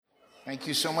Thank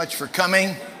you so much for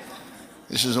coming.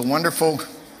 This is a wonderful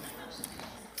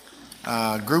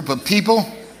group of people.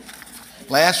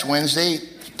 Last Wednesday,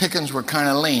 pickings were kind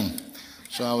of lean,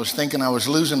 so I was thinking I was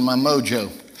losing my mojo.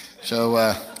 So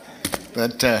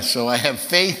I have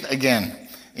faith again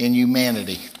in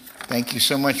humanity. Thank you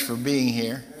so much for being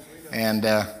here. And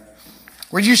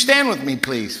would you stand with me,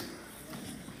 please?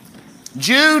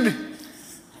 Jude,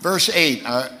 verse 8.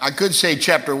 I could say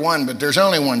chapter 1, but there's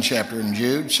only one chapter in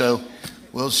Jude, so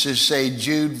we'll just say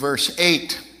Jude, verse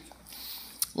 8.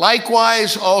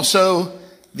 Likewise, also,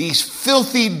 these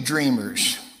filthy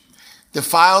dreamers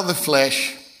defile the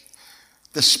flesh,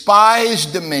 despise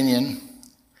dominion,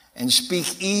 and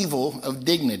speak evil of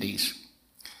dignities.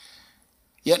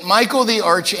 Yet Michael the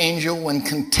archangel, when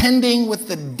contending with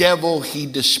the devil, he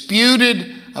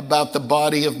disputed about the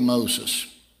body of Moses.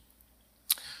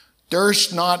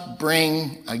 Durst not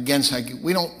bring against,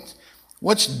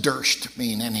 what's durst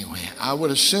mean anyway? I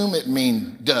would assume it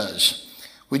means does.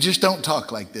 We just don't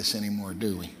talk like this anymore,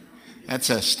 do we? That's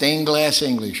a stained glass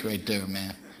English right there,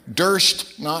 man.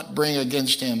 Durst not bring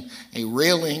against him a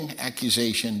railing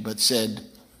accusation, but said,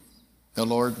 the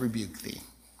Lord rebuke thee.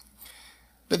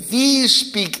 But these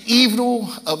speak evil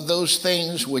of those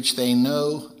things which they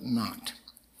know not,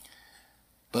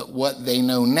 but what they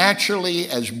know naturally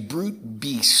as brute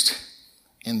beast,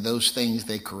 in those things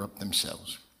they corrupt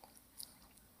themselves.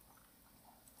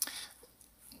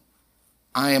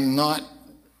 I am not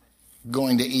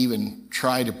going to even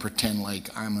try to pretend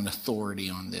like I'm an authority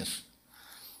on this,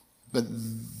 but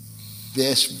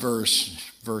this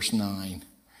verse 9,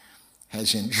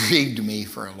 has intrigued me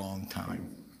for a long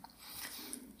time.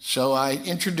 So I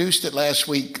introduced it last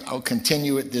week. I'll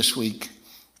continue it this week.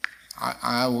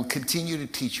 I will continue to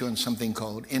teach you on something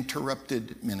called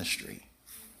interrupted ministry.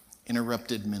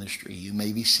 Interrupted ministry. You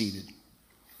may be seated.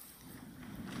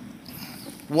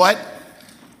 What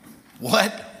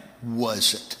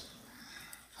was it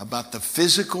about the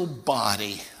physical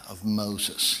body of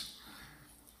Moses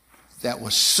that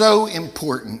was so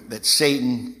important that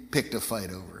Satan picked a fight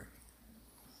over it?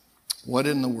 What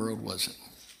in the world was it?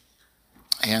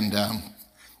 And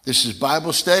this is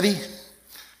Bible study.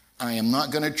 I am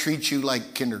not going to treat you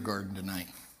like kindergarten tonight.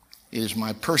 It is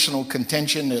my personal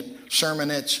contention that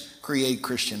sermonettes create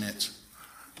Christianettes.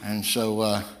 And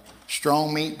so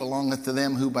strong meat belongeth to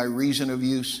them who by reason of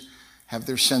use have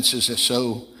their senses.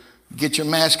 So get your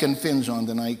mask and fins on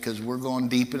tonight, because we're going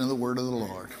deep into the word of the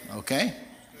Lord. Okay?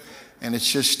 And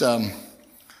it's just,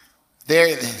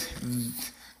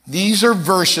 these are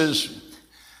verses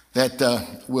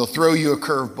that will throw you a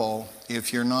curveball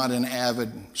if you're not an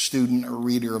avid student or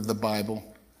reader of the Bible.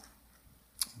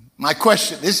 My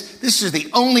question, this is the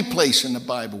only place in the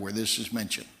Bible where this is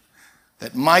mentioned,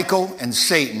 that Michael and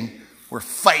Satan were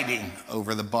fighting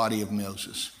over the body of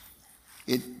Moses.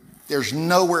 There's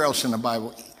nowhere else in the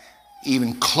Bible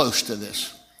even close to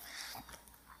this.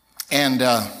 And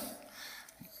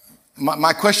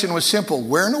my question was simple.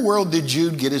 Where in the world did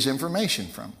Jude get his information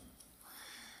from?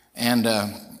 And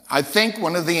I think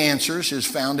one of the answers is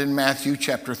found in Matthew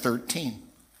chapter 13.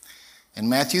 In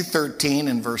Matthew 13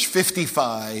 and verse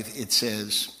 55, it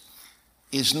says,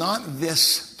 is not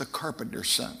this the carpenter's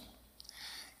son?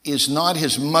 Is not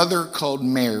his mother called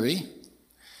Mary,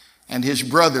 and his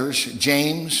brothers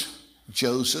James,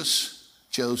 Joseph?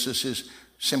 Joseph is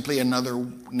simply another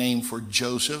name for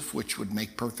Joseph, which would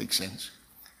make perfect sense.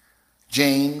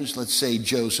 James, let's say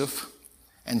Joseph,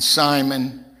 and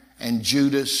Simon, and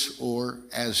Judas, or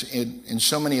as in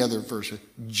so many other verses,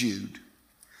 Jude.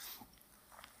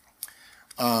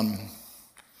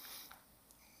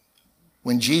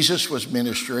 When Jesus was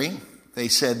ministering, they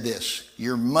said this,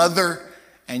 your mother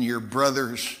and your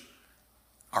brothers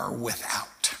are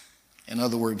without. In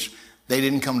other words, they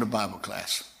didn't come to Bible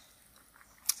class.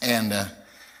 And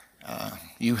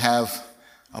you have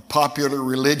a popular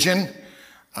religion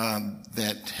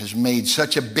that has made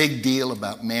such a big deal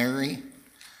about Mary.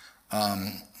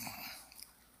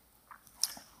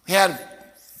 We had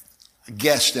a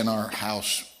guest in our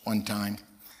house one time.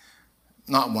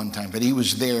 Not one time, but he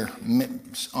was there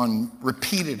on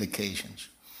repeated occasions.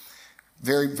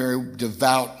 Very, very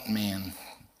devout man.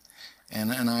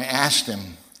 And I asked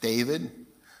him, David,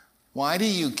 why do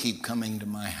you keep coming to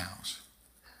my house?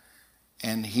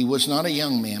 And he was not a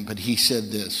young man, but he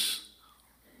said this,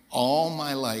 all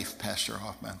my life, Pastor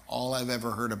Hoffman, all I've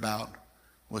ever heard about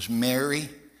was Mary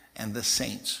and the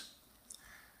saints.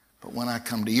 But when I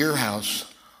come to your house,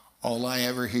 all I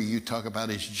ever hear you talk about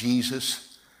is Jesus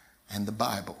and the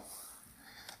Bible.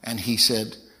 And he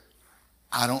said,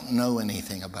 I don't know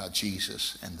anything about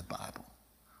Jesus and the Bible.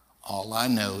 All I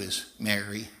know is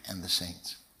Mary and the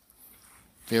saints.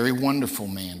 Very wonderful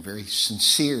man, very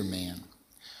sincere man.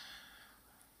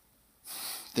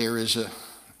 There is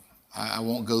I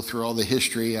won't go through all the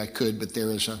history, I could, but there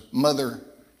is a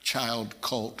mother-child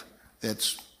cult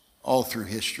that's all through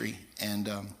history. And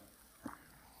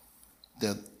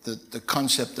the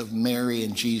concept of Mary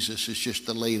and Jesus is just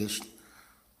the latest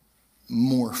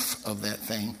morph of that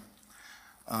thing.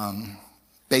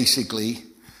 Basically,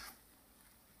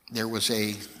 there was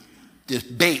a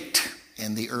debate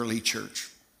in the early church.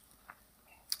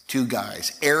 Two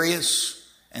guys,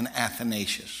 Arius and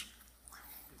Athanasius.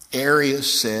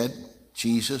 Arius said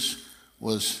Jesus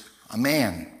was a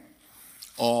man.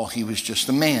 He was just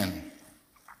a man.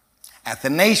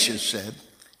 Athanasius said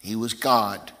he was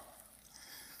God.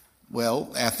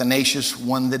 Well, Athanasius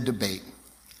won the debate.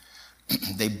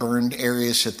 They burned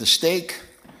Arius at the stake,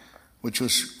 which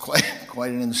was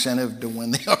quite an incentive to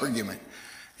win the argument.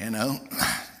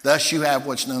 Thus you have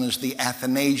what's known as the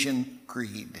Athanasian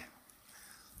Creed.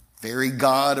 Very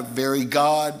God of very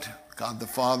God, God the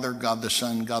Father, God the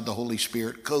Son, God the Holy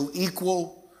Spirit,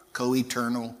 co-equal,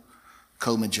 co-eternal,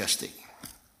 co-majestic.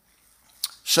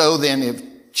 So then, if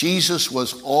Jesus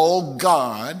was all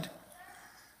God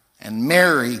and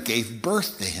Mary gave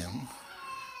birth to him,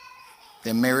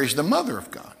 then Mary's the mother of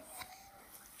God.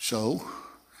 So,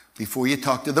 before you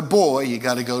talk to the boy, you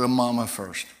got to go to mama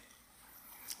first.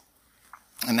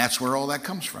 And that's where all that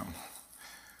comes from.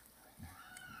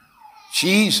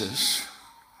 Jesus,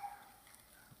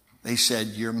 they said,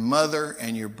 your mother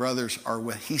and your brothers are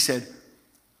with. He said,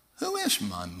 who is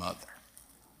my mother?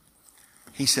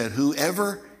 He said,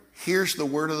 whoever hears the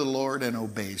word of the Lord and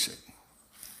obeys it,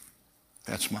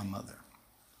 that's my mother.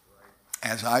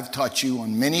 As I've taught you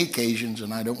on many occasions,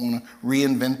 and I don't want to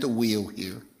reinvent the wheel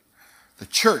here, the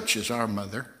church is our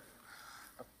mother.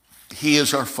 He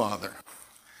is our father.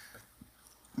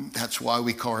 That's why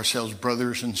we call ourselves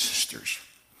brothers and sisters.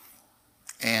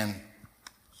 And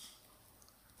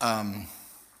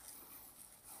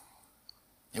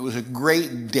it was a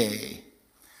great day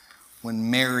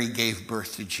when Mary gave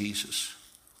birth to Jesus.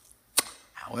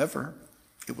 However,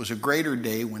 it was a greater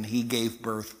day when he gave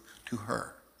birth to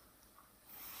her.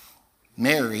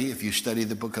 Mary, if you study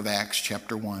the book of Acts,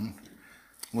 chapter 1,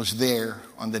 was there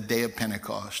on the day of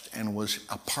Pentecost and was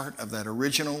a part of that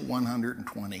original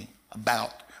 120,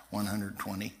 about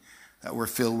 120, that were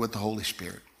filled with the Holy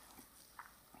Spirit.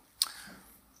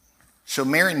 So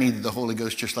Mary needed the Holy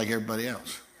Ghost just like everybody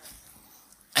else.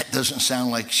 That doesn't sound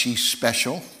like she's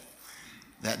special.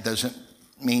 That doesn't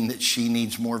mean that she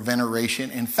needs more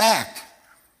veneration. In fact,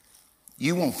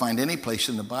 you won't find any place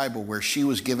in the Bible where she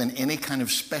was given any kind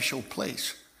of special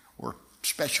place or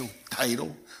special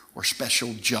title or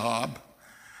special job.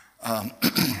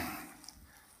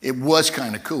 It was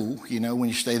kind of cool, when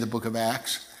you study the book of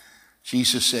Acts.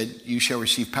 Jesus said, you shall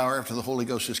receive power after the Holy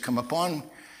Ghost has come upon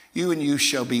you, and you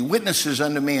shall be witnesses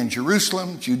unto me in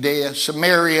Jerusalem, Judea,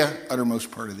 Samaria, uttermost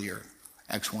part of the earth.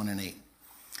 Acts 1 and 8.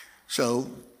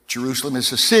 So Jerusalem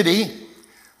is a city.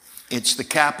 It's the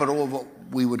capital of what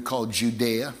we would call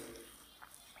Judea.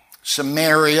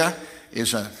 Samaria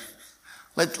is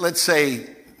let's say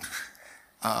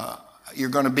you're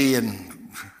going to be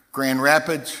in Grand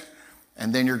Rapids,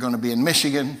 and then you're going to be in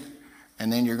Michigan,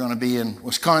 and then you're going to be in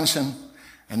Wisconsin,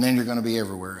 and then you're going to be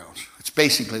everywhere else. It's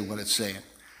basically what it's saying.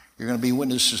 You're going to be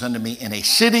witnesses unto me in a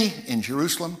city in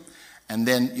Jerusalem, and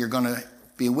then you're going to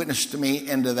be a witness to me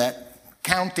into that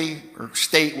county or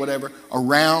state, whatever,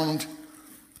 around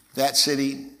that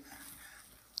city,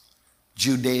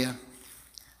 Judea.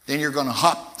 Then you're going to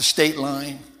hop the state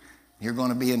line. You're going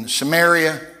to be in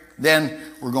Samaria. Then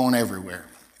we're going everywhere.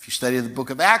 If you study the book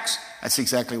of Acts, that's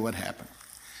exactly what happened.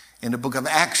 In the book of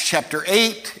Acts chapter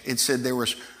 8, it said there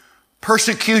was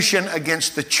persecution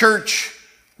against the church,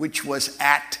 which was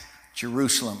at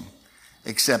Jerusalem,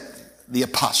 except the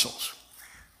apostles.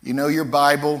 You know your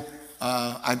Bible.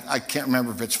 I can't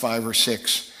remember if it's 5 or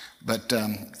 6, but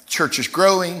church is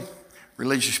growing.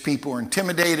 Religious people are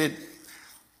intimidated.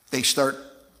 They start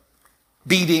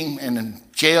beating and then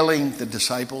jailing the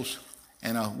disciples.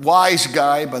 And a wise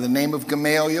guy by the name of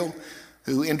Gamaliel,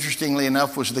 who interestingly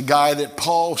enough was the guy that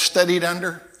Paul studied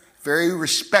under, very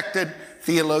respected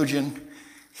theologian,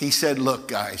 he said, look,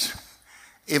 guys,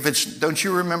 don't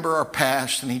you remember our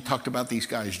past? And he talked about these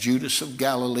guys, Judas of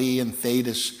Galilee and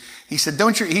Thaddeus. He said,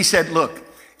 look,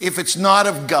 if it's not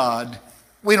of God,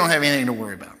 we don't have anything to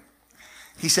worry about.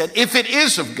 He said, if it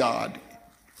is of God,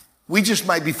 we just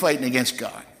might be fighting against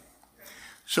God.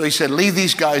 So he said, leave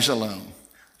these guys alone.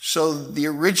 So the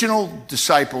original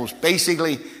disciples,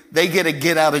 basically, they get a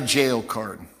get out of jail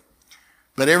card.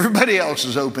 But everybody else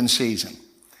is open season.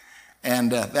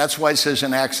 And that's why it says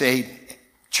in Acts 8,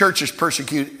 church is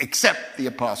persecuted except the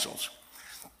apostles.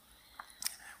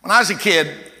 When I was a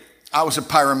kid, I was a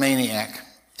pyromaniac,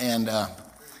 and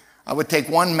I would take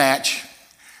one match,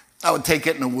 I would take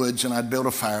it in the woods, and I'd build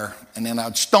a fire, and then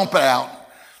I'd stomp it out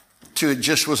till it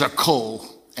just was a coal,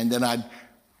 and then I'd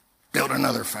build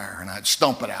another fire, and I'd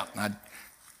stomp it out, and I'd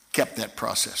kept that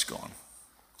process going.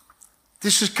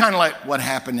 This is kind of like what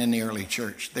happened in the early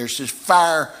church. There's this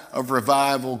fire of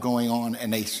revival going on,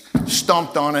 and they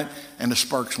stomped on it, and the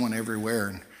sparks went everywhere,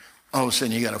 and all of a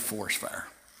sudden you got a forest fire.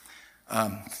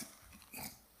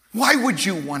 Why would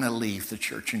you want to leave the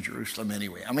church in Jerusalem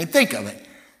anyway? I mean, think of it.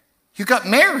 You got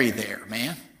Mary there,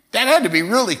 man. That had to be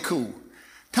really cool.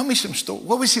 Tell me some story.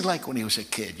 What was he like when he was a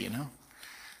kid, you know?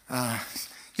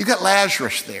 You got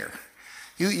Lazarus there.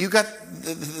 You got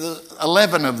the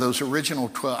 11 of those original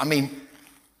 12. I mean,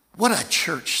 what a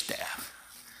church staff.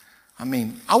 I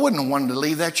mean, I wouldn't have wanted to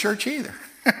leave that church either.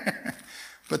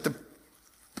 But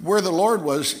where the Lord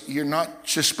was, you're not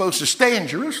just supposed to stay in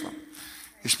Jerusalem.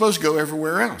 You're supposed to go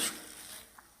everywhere else.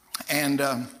 And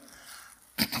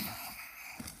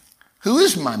who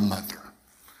is my mother?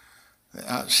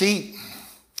 See,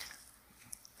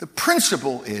 the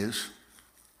principle is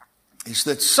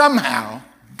that somehow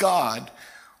God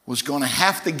was going to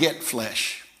have to get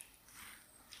flesh,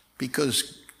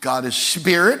 because God is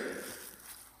spirit.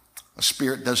 A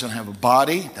spirit doesn't have a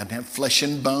body, doesn't have flesh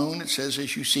and bone, it says,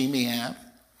 as you see me have.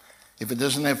 If it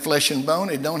doesn't have flesh and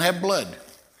bone, it don't have blood.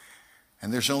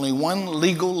 And there's only one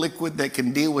legal liquid that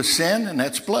can deal with sin, and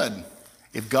that's blood.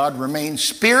 If God remains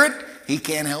spirit, he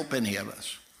can't help any of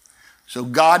us. So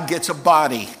God gets a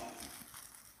body.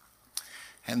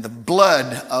 And the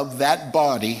blood of that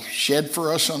body shed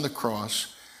for us on the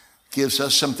cross gives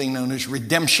us something known as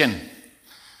redemption.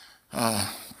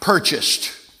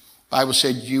 Purchased. The Bible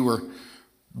said you were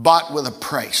bought with a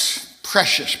price.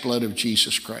 Precious blood of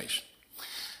Jesus Christ.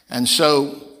 And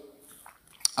so,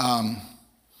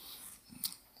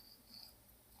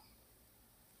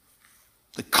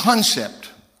 the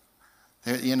concept,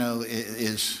 you know,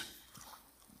 is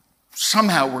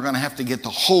somehow we're going to have to get the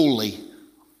holy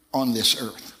on this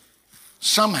earth.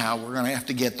 Somehow we're going to have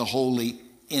to get the holy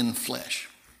in flesh.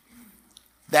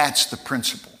 That's the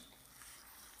principle.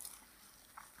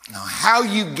 Now, how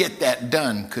you get that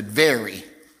done could vary.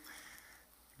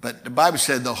 But the Bible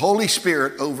said the Holy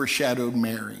Spirit overshadowed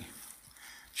Mary.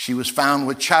 She was found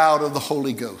with child of the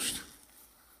Holy Ghost.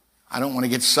 I don't want to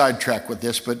get sidetracked with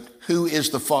this, but who is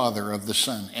the father of the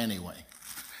Son anyway?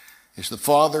 Is the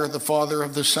Father of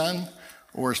the Son,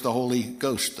 or is the Holy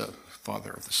Ghost the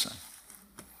Father of the Son?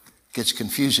 It gets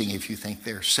confusing if you think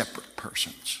they're separate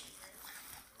persons.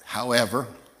 However,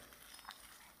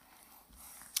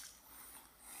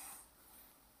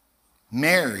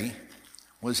 Mary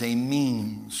was a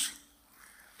means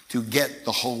to get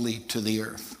the holy to the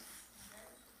earth.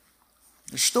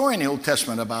 There's a story in the Old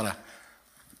Testament about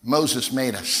Moses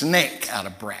made a snake out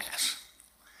of brass,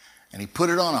 and he put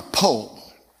it on a pole.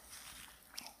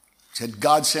 He said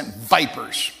God sent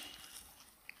vipers,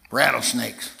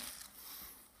 rattlesnakes,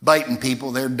 biting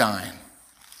people, they're dying.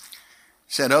 He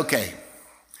said, okay,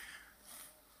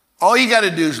 all you got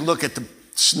to do is look at the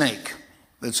snake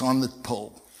that's on the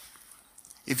pole.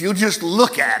 If you just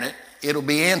look at it, it'll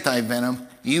be anti-venom.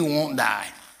 You won't die.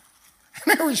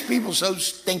 And there was people so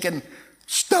stinking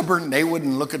stubborn, they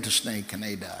wouldn't look at the snake, and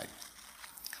they died.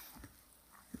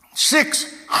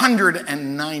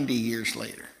 690 years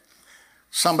later,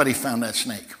 somebody found that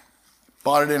snake,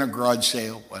 bought it in a garage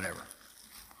sale, whatever,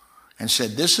 and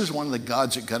said, this is one of the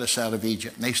gods that got us out of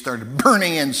Egypt. And they started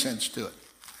burning incense to it.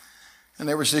 And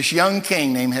there was this young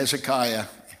king named Hezekiah,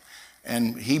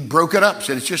 and he broke it up,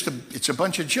 said it's a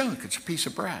bunch of junk, it's a piece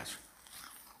of brass.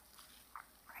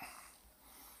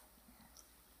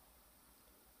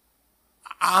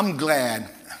 I'm glad.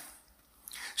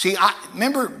 See,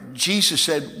 remember Jesus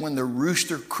said when the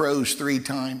rooster crows 3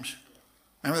 times?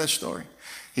 Remember that story?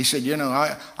 He said, you know,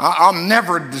 I'll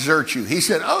never desert you. He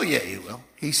said, oh yeah, you will.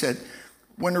 He said,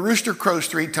 when the rooster crows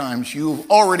 3 times, you've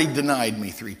already denied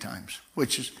me 3 times,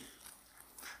 which is,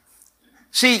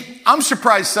 see, I'm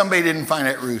surprised somebody didn't find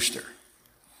that rooster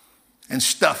and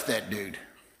stuff that dude.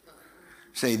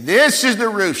 Say, this is the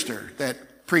rooster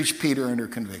that preached Peter under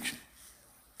conviction.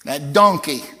 That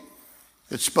donkey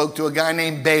that spoke to a guy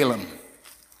named Balaam.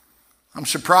 I'm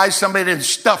surprised somebody didn't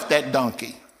stuff that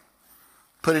donkey.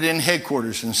 Put it in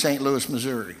headquarters in St. Louis,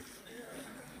 Missouri.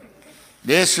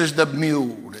 This is the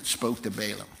mule that spoke to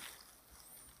Balaam.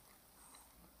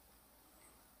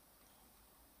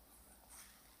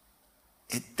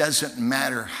 It doesn't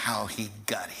matter how he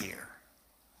got here.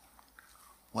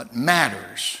 What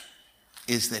matters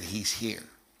is that he's here.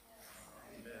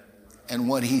 And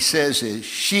what he says is,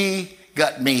 she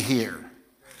got me here.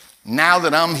 Now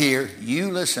that I'm here,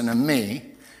 you listen to me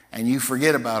and you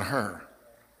forget about her.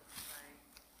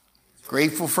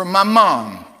 Grateful for my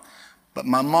mom, but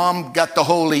my mom got the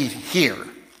holy here.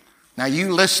 Now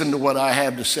you listen to what I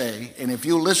have to say, and if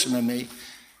you listen to me,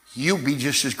 you'll be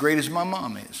just as great as my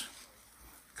mom is.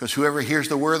 Because whoever hears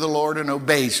the word of the Lord and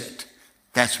obeys it,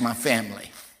 that's my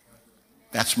family.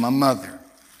 That's my mother.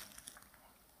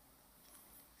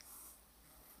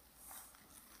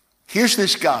 Here's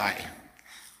this guy.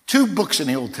 2 books in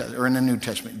the Old Testament, or in the New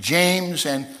Testament, James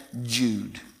and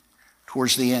Jude,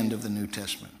 towards the end of the New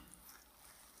Testament.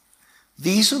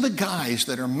 These are the guys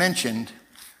that are mentioned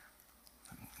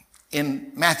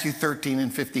in Matthew 13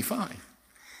 and 55.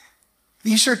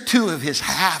 These are 2 of his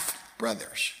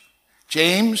half-brothers.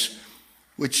 James,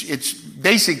 which it's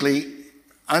basically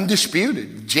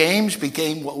undisputed. James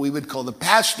became what we would call the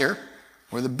pastor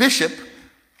or the bishop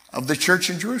of the church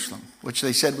in Jerusalem, which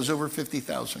they said was over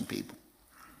 50,000 people.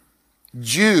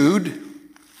 Jude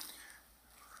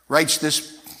writes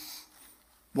this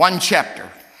 1 chapter.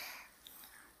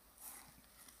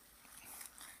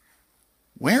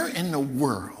 Where in the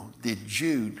world did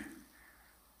Jude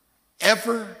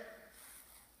ever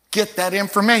get that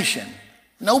information?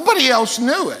 Nobody else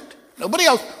knew it. Nobody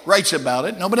else writes about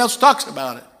it. Nobody else talks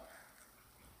about it.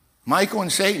 Michael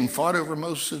and Satan fought over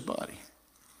Moses' body.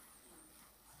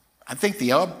 I think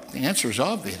the answer is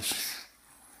obvious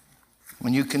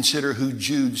when you consider who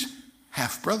Jude's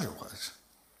half-brother was,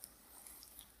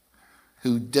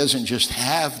 who doesn't just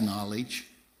have knowledge,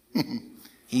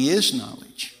 he is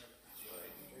knowledge.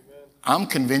 I'm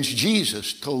convinced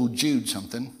Jesus told Jude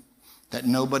something that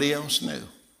nobody else knew,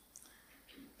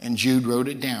 and Jude wrote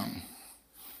it down.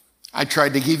 I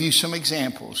tried to give you some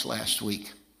examples last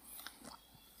week.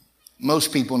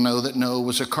 Most people know that Noah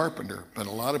was a carpenter, but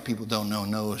a lot of people don't know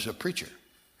Noah was a preacher.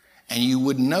 And you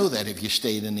wouldn't know that if you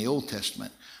stayed in the Old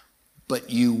Testament.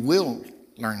 But you will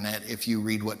learn that if you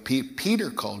read what Peter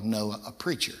called Noah a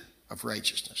preacher of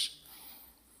righteousness.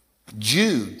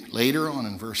 Jude, later on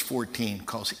in verse 14,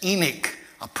 calls Enoch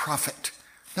a prophet.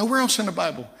 Nowhere else in the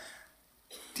Bible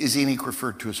is Enoch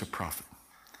referred to as a prophet.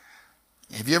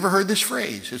 Have you ever heard this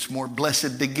phrase? It's more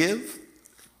blessed to give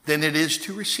than it is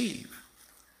to receive.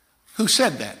 Who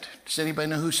said that? Does anybody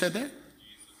know who said that?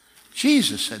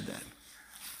 Jesus said that.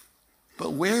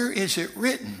 But where is it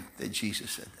written that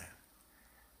Jesus said that?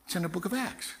 It's in the book of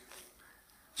Acts.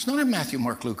 It's not in Matthew,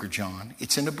 Mark, Luke, or John.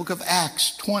 It's in the book of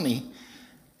Acts 20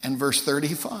 and verse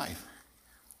 35.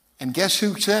 And guess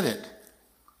who said it?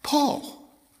 Paul,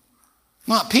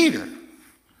 not Peter.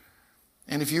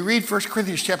 And if you read 1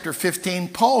 Corinthians chapter 15,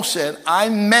 Paul said, I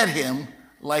met him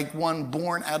like one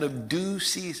born out of due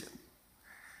season.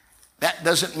 That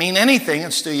doesn't mean anything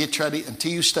until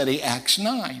you study Acts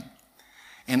 9.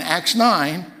 In Acts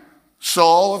 9,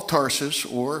 Saul of Tarsus,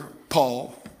 or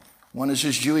Paul, one is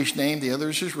his Jewish name, the other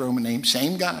is his Roman name,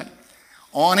 same guy,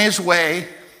 on his way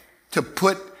to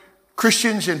put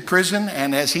Christians in prison,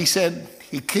 and as he said,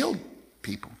 he killed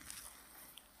people.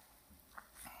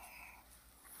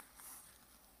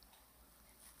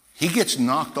 He gets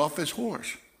knocked off his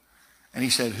horse. And he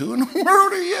said, who in the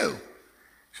world are you?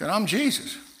 He said, I'm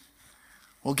Jesus.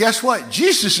 Well, guess what?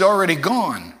 Jesus is already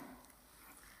gone.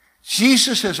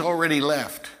 Jesus has already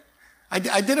left. I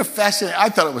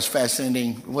thought it was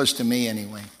fascinating. It was to me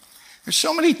anyway. There's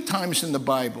so many times in the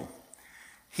Bible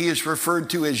he is referred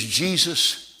to as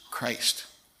Jesus Christ.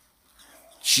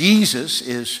 Jesus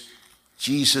is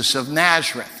Jesus of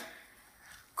Nazareth.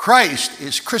 Christ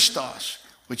is Christos,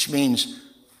 which means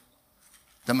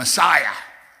the Messiah,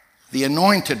 the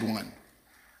anointed one.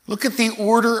 Look at the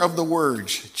order of the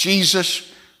words.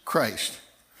 Jesus Christ.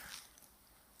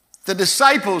 The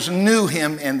disciples knew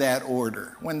him in that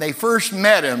order. When they first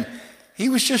met him, he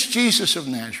was just Jesus of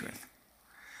Nazareth.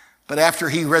 But after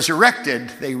he resurrected,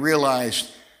 they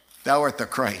realized, thou art the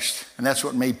Christ. And that's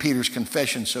what made Peter's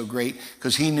confession so great,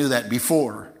 because he knew that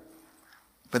before.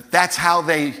 But that's how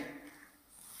they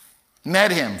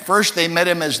met him. First, they met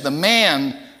him as the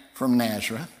man from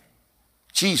Nazareth,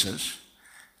 Jesus.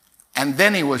 And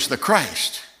then he was the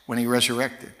Christ when he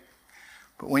resurrected.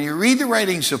 But when you read the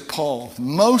writings of Paul,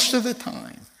 most of the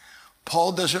time,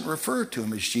 Paul doesn't refer to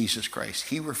him as Jesus Christ.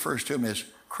 He refers to him as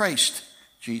Christ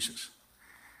Jesus.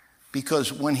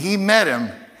 Because when he met him,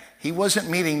 he wasn't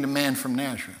meeting the man from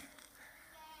Nazareth.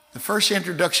 The first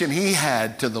introduction he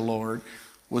had to the Lord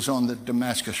was on the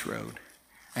Damascus Road.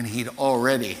 And he'd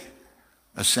already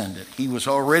ascended. He was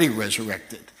already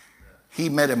resurrected. He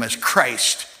met him as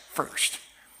Christ first.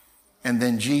 And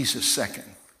then Jesus second.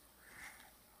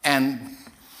 And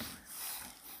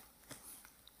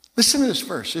Listen to this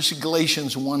verse. This is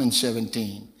Galatians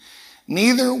 1:17.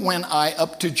 Neither went I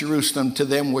up to Jerusalem to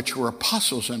them which were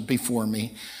apostles before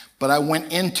me, but I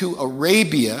went into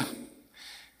Arabia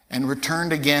and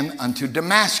returned again unto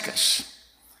Damascus.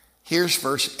 Here's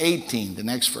verse 18, the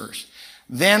next verse.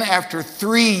 Then after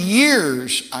 3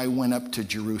 years, I went up to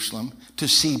Jerusalem to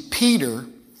see Peter,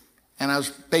 and I was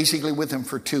basically with him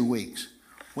for 2 weeks.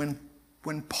 When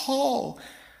Paul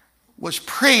was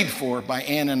prayed for by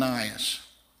Ananias,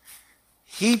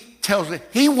 he tells me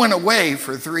he went away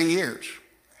for 3 years,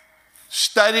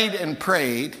 studied and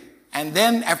prayed, and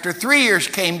then after 3 years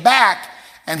came back,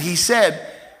 and he said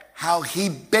how he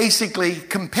basically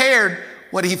compared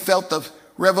what he felt the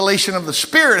revelation of the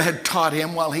Spirit had taught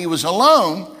him while he was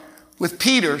alone with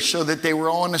Peter, so that they were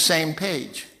all on the same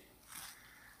page.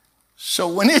 So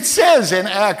when it says in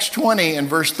Acts 20 and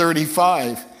verse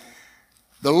 35,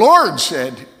 the Lord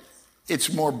said,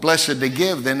 it's more blessed to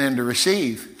give than to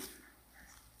receive.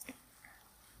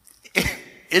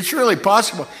 It's really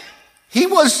possible. He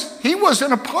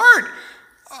wasn't a part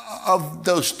of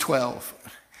those 12.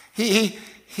 He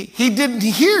didn't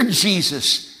hear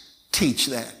Jesus teach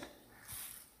that.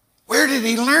 Where did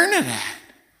he learn it at?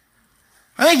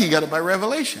 I think he got it by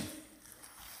revelation.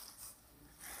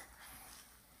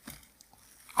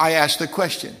 I asked the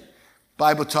question.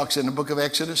 Bible talks in the book of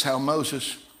Exodus how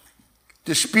Moses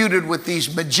disputed with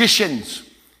these magicians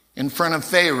in front of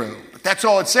Pharaoh. But that's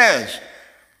all it says.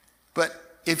 But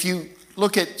if you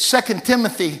look at 2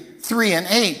 Timothy 3 and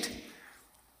 8,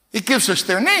 it gives us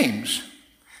their names.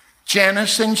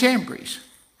 Jannes and Jambres.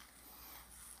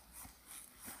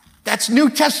 That's New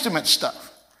Testament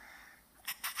stuff.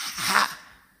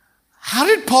 How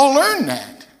did Paul learn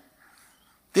that?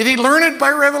 Did he learn it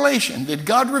by revelation? Did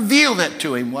God reveal that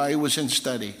to him while he was in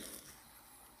study?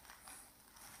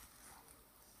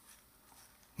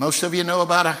 Most of you know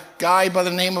about a guy by the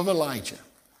name of Elijah,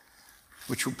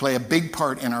 which will play a big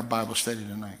part in our Bible study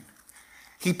tonight.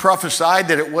 He prophesied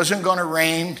that it wasn't going to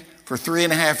rain for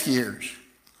 3.5 years.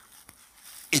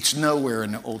 It's nowhere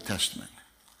in the Old Testament.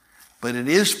 But it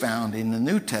is found in the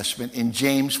New Testament in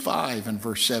James 5 and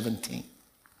verse 17.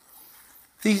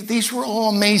 These were all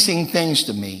amazing things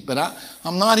to me, but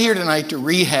I'm not here tonight to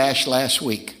rehash last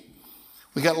week.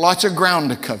 We got lots of ground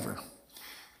to cover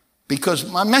because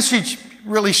my message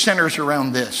really centers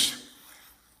around this.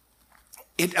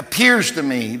 It appears to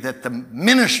me that the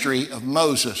ministry of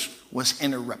Moses was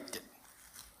interrupted.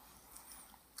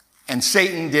 And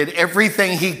Satan did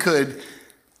everything he could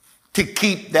to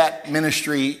keep that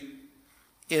ministry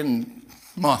in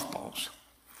mothballs.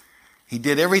 He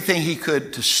did everything he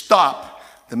could to stop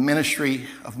the ministry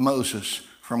of Moses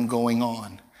from going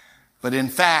on. But in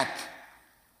fact,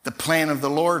 the plan of the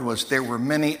Lord was there were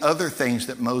many other things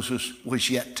that Moses was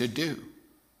yet to do.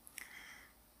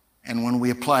 And when we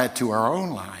apply it to our own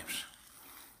lives,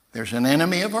 there's an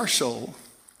enemy of our soul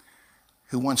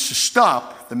who wants to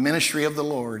stop the ministry of the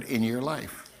Lord in your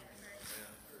life.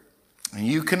 And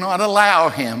you cannot allow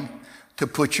him to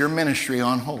put your ministry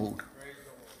on hold.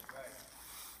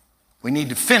 We need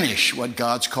to finish what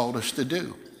God's called us to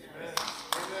do.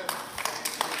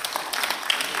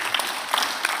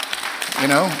 You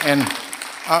know, and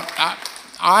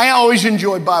I always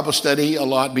enjoy Bible study a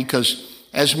lot because,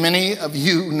 as many of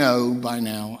you know by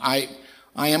now, I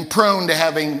am prone to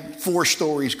having 4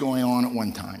 stories going on at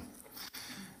one time.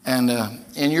 And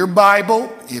in your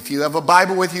Bible, if you have a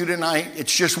Bible with you tonight,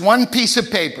 it's just one piece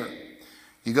of paper.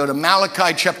 You go to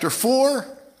Malachi chapter 4,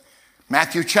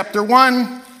 Matthew chapter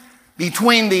 1.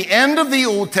 Between the end of the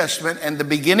Old Testament and the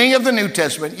beginning of the New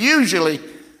Testament, usually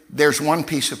there's one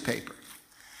piece of paper.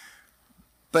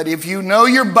 But if you know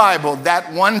your Bible,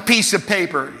 that one piece of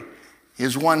paper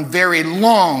is one very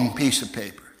long piece of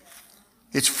paper.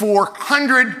 It's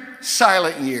 400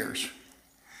 silent years.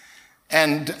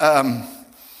 And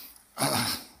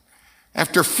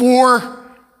after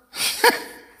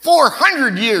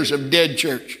 400 years of dead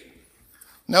church,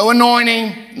 no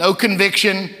anointing, no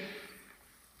conviction,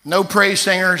 no praise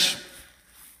singers,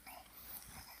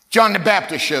 John the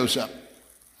Baptist shows up.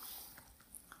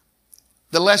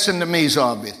 The lesson to me is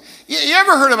obvious. You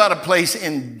ever heard about a place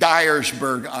in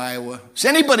Dyersburg, Iowa? Does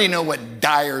anybody know what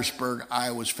Dyersburg,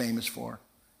 Iowa is famous for?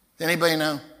 Does anybody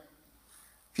know?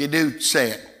 If you do,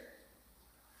 say it.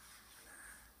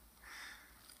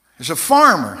 There's a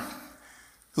farmer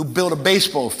who built a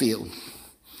baseball field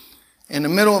in the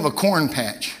middle of a corn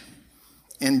patch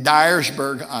in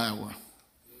Dyersburg, Iowa.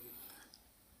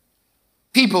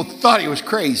 People thought he was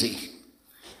crazy,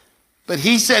 but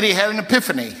he said he had an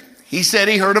epiphany. He said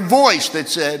he heard a voice that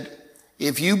said,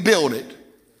 if you build it,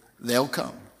 they'll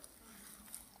come.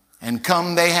 And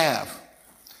come they have.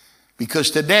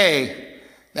 Because today,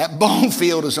 that ball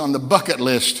field is on the bucket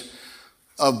list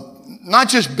of not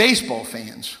just baseball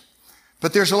fans,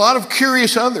 but there's a lot of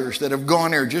curious others that have gone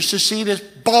there just to see this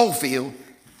ball field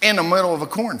in the middle of a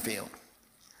cornfield.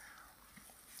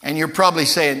 And you're probably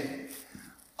saying,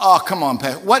 oh, come on,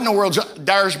 Pat. What in the world does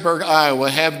Dyersburg, Iowa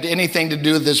have anything to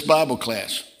do with this Bible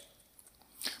class?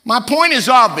 My point is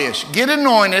obvious. Get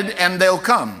anointed and they'll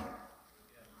come.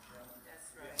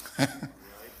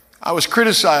 I was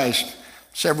criticized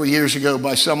several years ago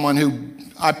by someone who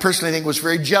I personally think was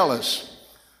very jealous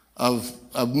of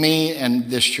me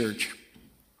and this church.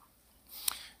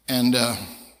 And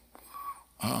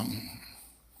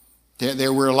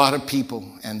there were a lot of people,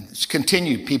 and it's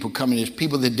continued people coming. There's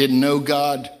people that didn't know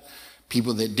God,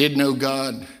 people that did know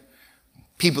God,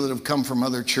 people that have come from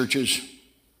other churches.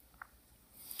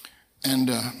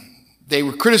 And they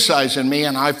were criticizing me,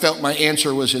 and I felt my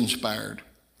answer was inspired.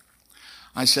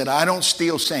 I said, I don't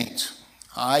steal saints.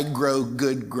 I grow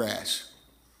good grass.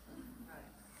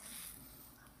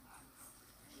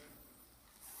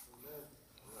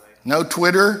 No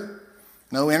Twitter,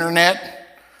 no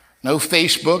internet, no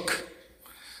Facebook.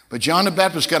 But John the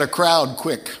Baptist got a crowd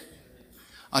quick.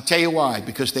 I'll tell you why.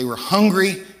 Because they were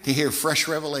hungry to hear fresh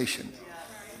revelation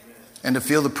and to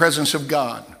feel the presence of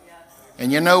God.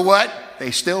 And you know what?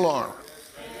 They still are.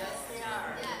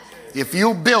 If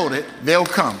you'll build it, they'll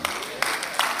come.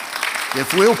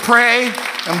 If we'll pray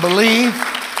and believe,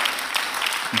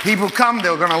 and people come,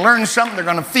 they're going to learn something, they're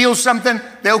going to feel something,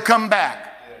 they'll come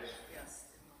back.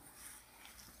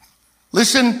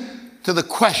 Listen to the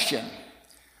question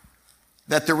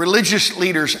that the religious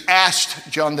leaders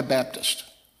asked John the Baptist.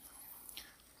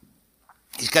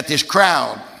 He's got this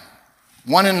crowd,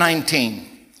 1 in 19.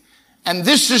 And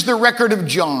this is the record of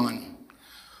John.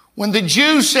 When the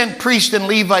Jews sent priests and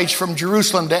Levites from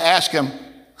Jerusalem to ask him,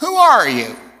 who are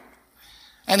you?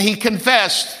 And he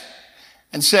confessed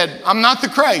and said, I'm not the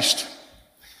Christ.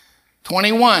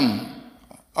 21,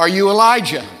 are you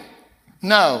Elijah?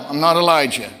 No, I'm not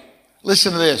Elijah.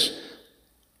 Listen to this.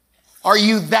 Are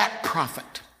you that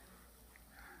prophet?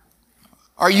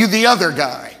 Are you the other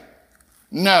guy?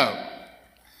 No.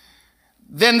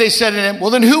 Then they said to him,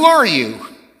 well, then who are you?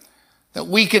 That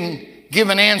we can give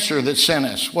an answer that sent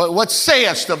us. What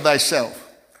sayest of thyself?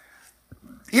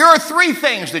 Here are three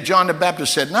things that John the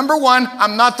Baptist said. Number one,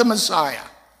 I'm not the Messiah.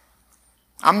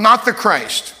 I'm not the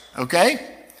Christ. Okay?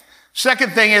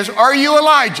 Second thing is, are you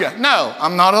Elijah? No,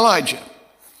 I'm not Elijah.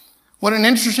 What an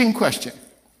interesting question.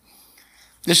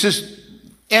 This is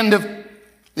end of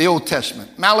the Old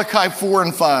Testament. Malachi 4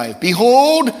 and 5.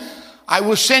 Behold, I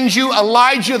will send you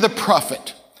Elijah the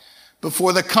prophet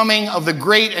before the coming of the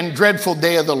great and dreadful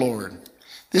day of the Lord.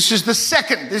 This is the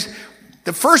second.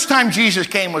 The first time Jesus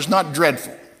came was not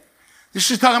dreadful. This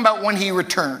is talking about when he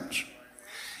returns.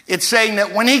 It's saying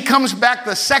that when he comes back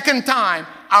the second time,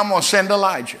 I'm going to send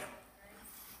Elijah.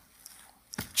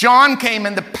 John came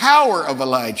in the power of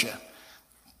Elijah.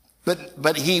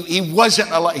 But he wasn't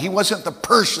the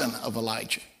person of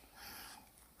Elijah.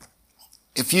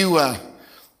 If you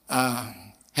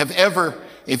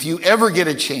ever get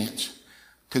a chance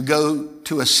to go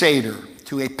to a Seder,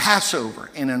 to a Passover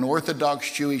in an Orthodox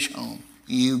Jewish home,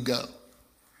 you go.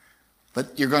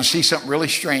 But you're going to see something really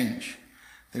strange.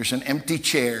 There's an empty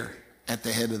chair at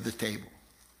the head of the table.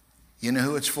 You know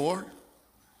who it's for?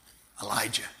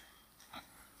 Elijah.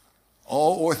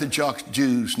 All Orthodox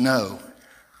Jews know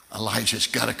Elijah's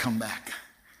got to come back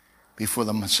before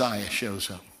the Messiah shows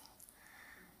up.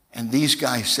 And these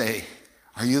guys say,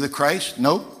 are you the Christ?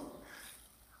 Nope.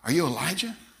 Are you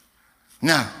Elijah?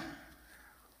 No.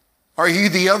 Are you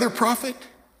the other prophet?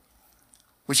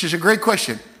 Which is a great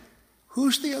question.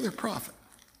 Who's the other prophet?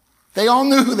 They all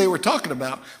knew who they were talking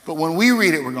about, but when we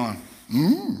read it, we're going,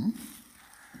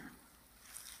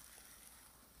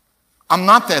 I'm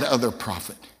not that other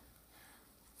prophet.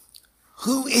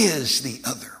 Who is the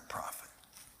other prophet?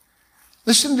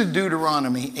 Listen to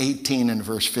Deuteronomy 18 and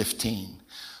verse 15.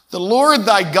 The Lord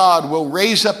thy God will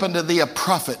raise up unto thee a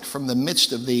prophet from the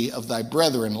midst of thee, of thy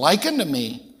brethren, like unto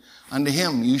me. Unto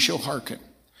him you shall hearken.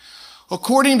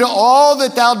 According to all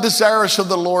that thou desirest of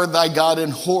the Lord thy God in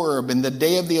Horeb in the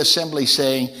day of the assembly,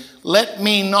 saying, let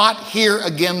me not hear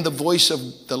again the voice of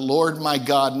the Lord my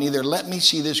God, neither let me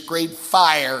see this great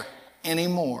fire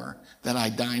anymore, that I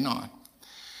die not.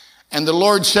 And the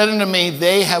Lord said unto me,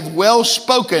 they have well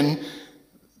spoken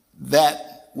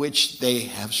that which they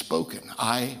have spoken.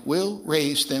 I will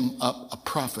raise them up a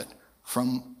prophet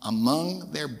from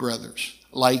among their brothers,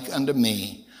 like unto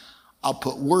me. I'll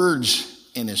put words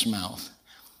in his mouth,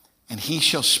 and he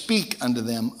shall speak unto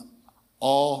them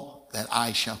all that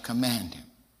I shall command him.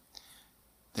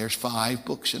 There's 5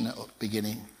 books in the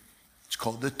beginning. It's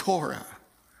called the Torah.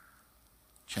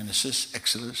 Genesis,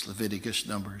 Exodus, Leviticus,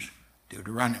 Numbers,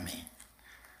 Deuteronomy.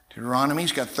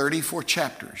 Deuteronomy's got 34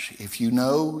 chapters. If you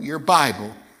know your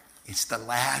Bible, it's the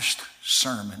last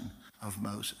sermon of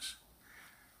Moses.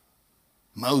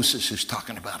 Moses is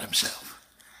talking about himself.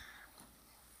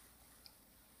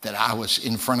 That I was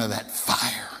in front of that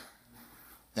fire,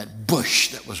 that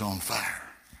bush that was on fire,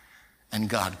 and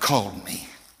God called me.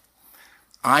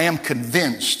 I am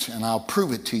convinced, and I'll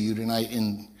prove it to you tonight,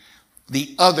 in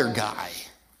the other guy,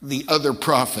 the other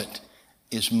prophet,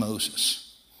 is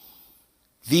Moses.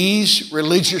 These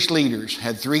religious leaders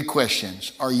had 3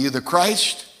 questions. Are you the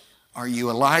Christ? Are you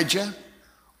Elijah?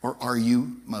 Or are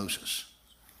you Moses?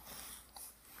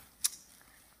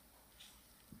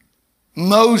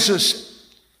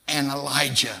 Moses and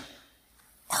Elijah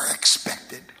are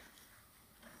expected.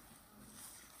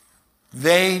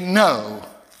 They know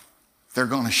they're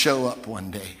going to show up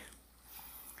one day.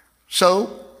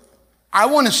 So I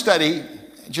want to study,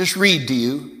 just read to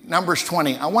you, Numbers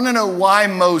 20. I want to know why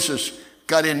Moses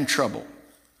got in trouble.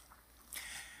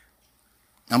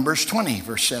 Numbers 20,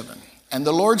 verse 7. And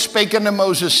the Lord spake unto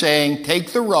Moses, saying,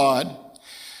 take the rod,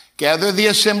 gather the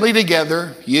assembly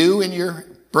together, you and your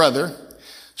brother.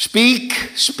 Speak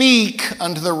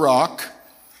unto the rock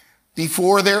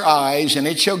before their eyes, and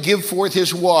it shall give forth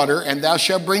his water, and thou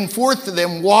shalt bring forth to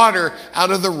them water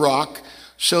out of the rock,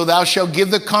 so thou shalt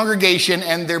give the congregation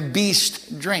and their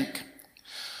beast drink.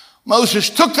 Moses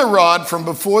took the rod from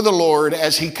before the Lord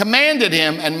as he commanded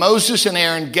him, and Moses and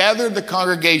Aaron gathered the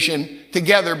congregation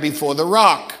together before the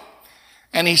rock.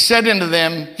 And he said unto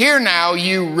them, hear now,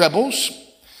 you rebels,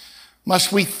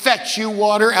 must we fetch you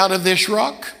water out of this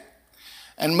rock?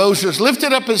 And Moses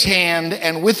lifted up his hand,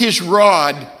 and with his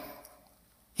rod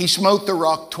he smote the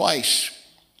rock twice.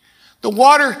 The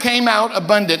water came out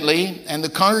abundantly, and the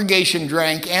congregation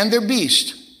drank, and their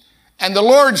beast. And the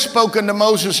Lord spoke unto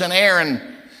Moses and Aaron,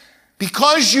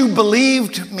 because you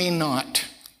believed me not,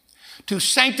 to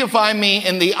sanctify me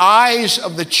in the eyes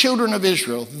of the children of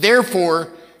Israel,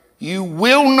 therefore you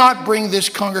will not bring this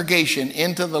congregation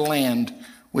into the land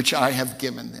which I have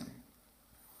given them.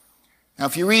 Now,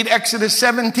 if you read Exodus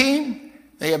 17,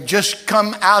 they have just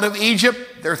come out of Egypt.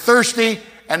 They're thirsty,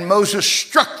 and Moses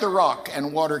struck the rock,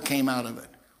 and water came out of it.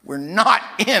 We're not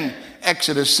in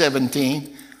Exodus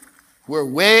 17. We're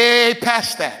way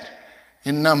past that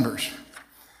in Numbers.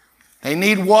 They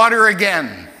need water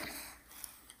again.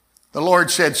 The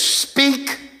Lord said,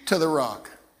 speak to the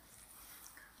rock.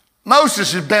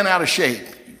 Moses has been out of shape.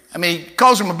 I mean, he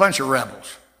calls them a bunch of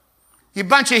rebels. You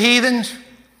bunch of heathens.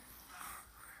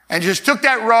 And just took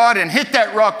that rod and hit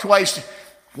that rock twice.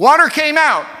 Water came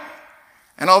out.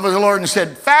 And over the Lord and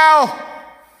said, foul.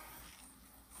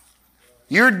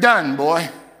 You're done, boy.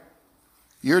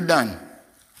 You're done.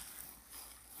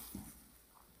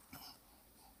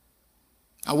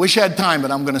 I wish I had time,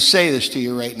 but I'm going to say this to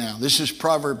you right now. This is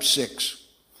Proverbs 6.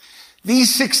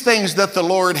 These 6 things that the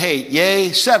Lord hate,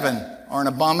 yea, 7, are an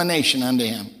abomination unto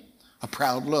him. A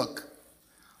proud look,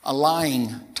 a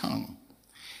lying tongue,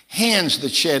 hands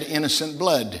that shed innocent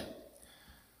blood,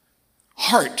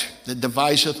 heart that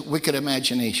deviseth wicked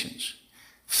imaginations,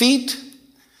 feet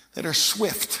that are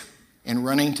swift in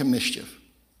running to mischief,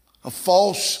 a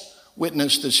false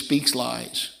witness that speaks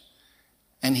lies,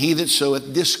 and he that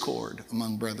soweth discord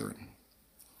among brethren.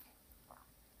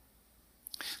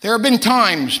 There have been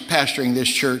times pastoring this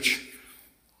church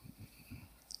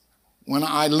when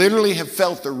I literally have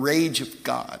felt the rage of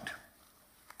God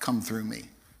come through me.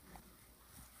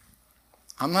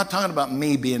 I'm not talking about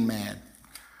me being mad.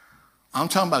 I'm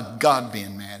talking about God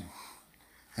being mad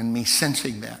and me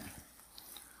sensing that.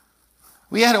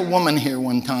 We had a woman here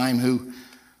one time who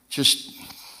just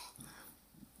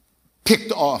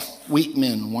picked off weak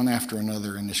men one after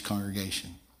another in this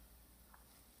congregation.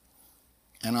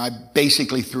 And I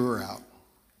basically threw her out.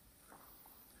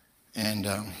 And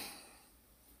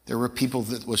there were people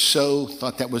that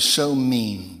thought that was so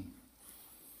mean.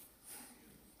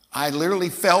 I literally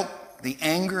felt the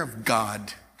anger of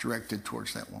God directed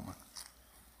towards that woman.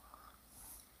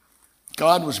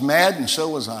 God was mad, and so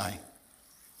was I.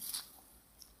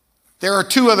 There are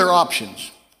 2 other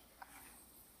options.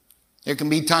 There can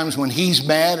be times when he's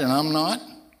mad and I'm not.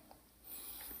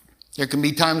 There can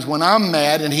be times when I'm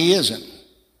mad and he isn't.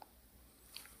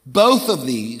 Both of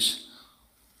these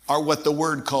are what the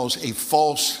word calls a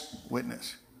false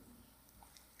witness.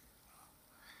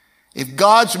 If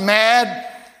God's mad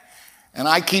and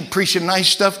I keep preaching nice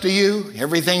stuff to you,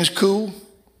 everything's cool,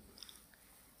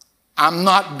 I'm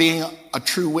not being a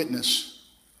true witness.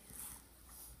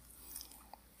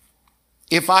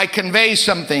 if I convey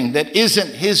something that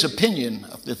isn't his opinion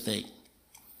of the thing.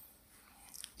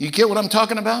 You get what I'm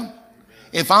talking about?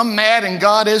 If I'm mad and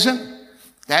God isn't,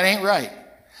 that ain't right.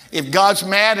 If God's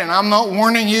mad and I'm not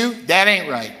warning you, that ain't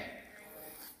right.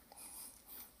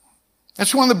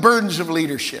 That's one of the burdens of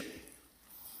leadership.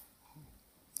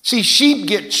 See, sheep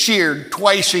get sheared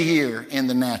twice a year in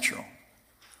the natural.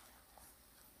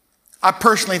 I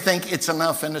personally think it's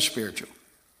enough in the spiritual.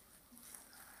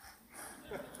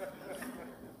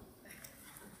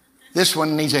 This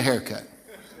one needs a haircut.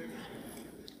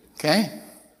 Okay?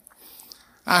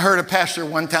 I heard a pastor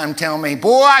one time tell me,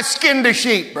 boy, I skinned a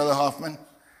sheep, Brother Hoffman.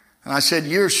 And I said,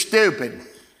 you're stupid.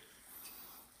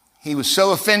 He was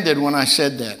so offended when I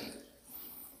said that.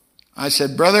 I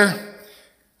said, brother,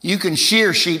 you can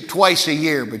shear sheep twice a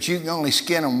year, but you can only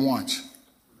skin them once.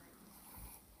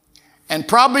 And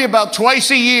probably about twice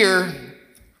a year,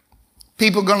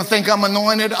 people are going to think I'm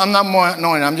anointed. I'm not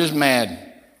anointed. I'm just mad.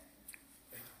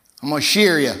 I'm going to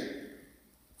shear you.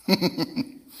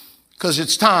 Because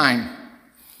it's time.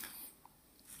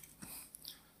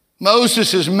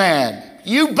 Moses is mad.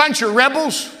 You bunch of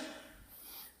rebels.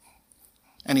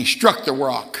 And he struck the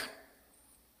rock.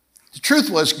 The truth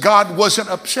was, God wasn't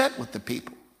upset with the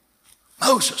people.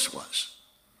 Moses was.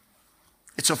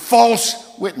 It's a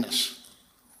false witness.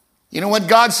 You know what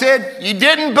God said? You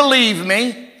didn't believe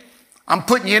me. I'm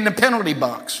putting you in the penalty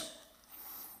box.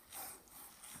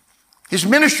 His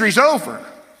ministry's over.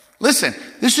 Listen,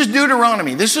 this is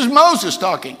Deuteronomy. This is Moses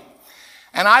talking.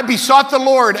 And I besought the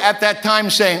Lord at that time,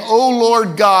 saying, O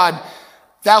Lord God,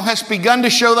 thou hast begun to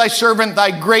show thy servant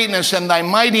thy greatness and thy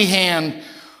mighty hand.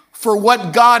 For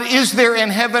what God is there in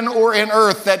heaven or in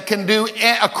earth that can do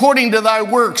according to thy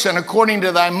works and according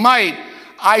to thy might?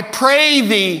 I pray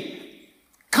thee,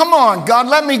 come on, God,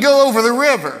 let me go over the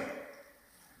river.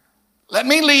 Let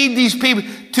me lead these people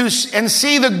to and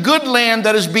see the good land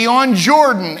that is beyond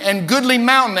Jordan and goodly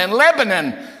mountain and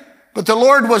Lebanon. But the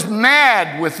Lord was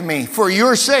mad with me for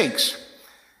your sakes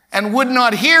and would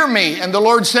not hear me. And the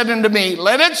Lord said unto me,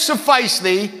 let it suffice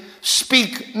thee,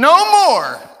 speak no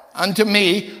more unto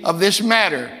me of this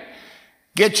matter.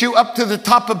 Get you up to the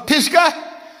top of Pisgah,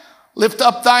 lift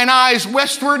up thine eyes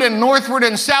westward and northward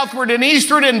and southward and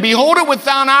eastward, and behold it with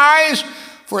thine eyes,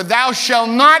 for thou shalt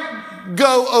not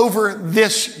go over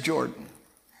this Jordan.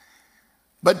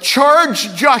 But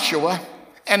charge Joshua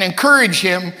and encourage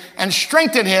him and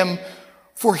strengthen him,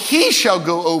 for he shall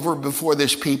go over before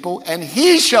this people, and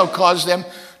he shall cause them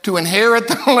to inherit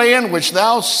the land which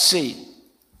thou see.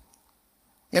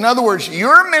 In other words,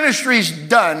 your ministry's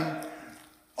done.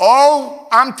 All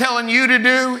I'm telling you to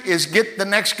do is get the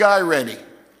next guy ready.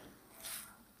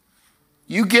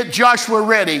 You get Joshua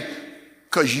ready,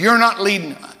 because you're not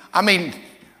leading. I mean,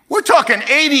 we're talking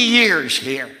 80 years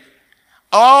here.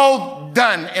 All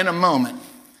done in a moment.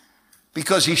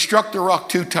 Because he struck the rock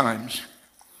 2 times.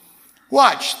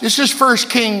 Watch. This is 1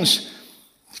 Kings.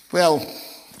 Well,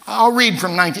 I'll read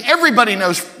from 19. Everybody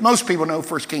knows, most people know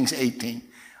 1 Kings 18.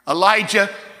 Elijah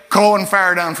calling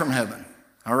fire down from heaven.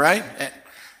 All right?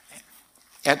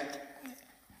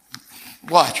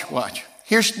 Watch.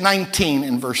 Here's 19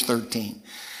 in verse 13.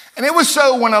 And it was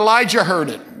so when Elijah heard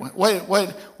it.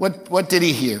 What did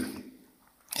he hear?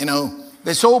 You know,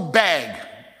 this old bag.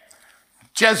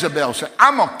 Jezebel said,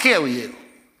 I'm going to kill you.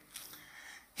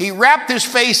 He wrapped his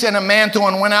face in a mantle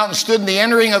and went out and stood in the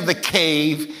entering of the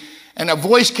cave. And a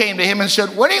voice came to him and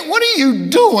said, what are you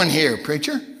doing here,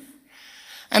 preacher?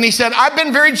 And he said, I've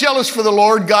been very jealous for the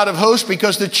Lord God of hosts,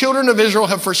 because the children of Israel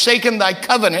have forsaken thy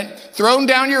covenant, thrown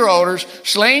down your altars,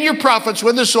 slain your prophets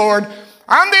with the sword.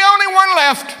 I'm the only one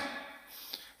left.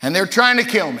 And they're trying to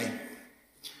kill me.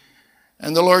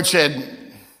 And the Lord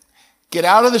said, get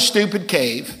out of the stupid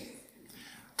cave.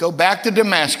 Go back to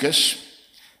Damascus,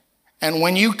 and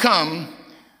when you come,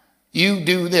 you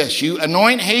do this. You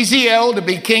anoint Hazael to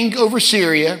be king over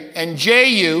Syria, and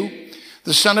Jehu,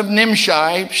 the son of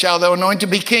Nimshi, shall thou anoint to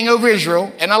be king over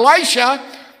Israel, and Elisha,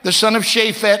 the son of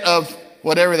Shaphat of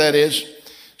whatever that is,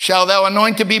 shall thou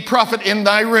anoint to be prophet in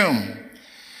thy room.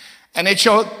 And it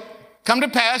shall come to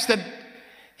pass that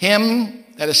him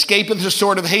that escapeth the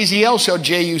sword of Hazael shall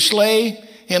Jehu slay,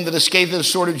 him that escapeth the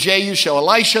sword of Jehu shall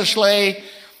Elisha slay.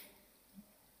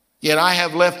 Yet I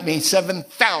have left me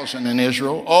 7,000 in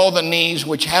Israel, all the knees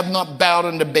which have not bowed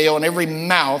unto Baal, and every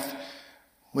mouth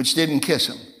which didn't kiss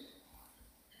him.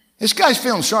 This guy's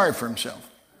feeling sorry for himself.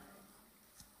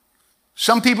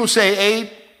 Some people say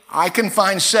 8. I can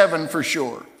find 7 for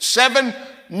sure. 7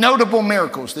 notable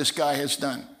miracles this guy has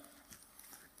done.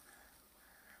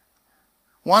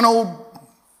 One old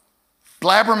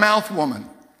blabbermouth woman.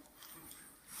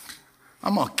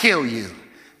 I'm going to kill you.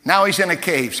 Now he's in a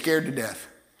cave, scared to death.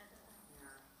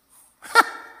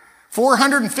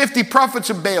 450 prophets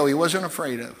of Baal he wasn't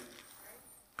afraid of.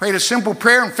 Prayed a simple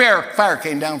prayer and fire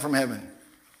came down from heaven.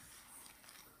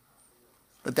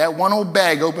 But that one old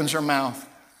bag opens her mouth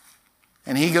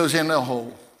and he goes into a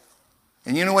hole.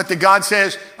 And you know what the God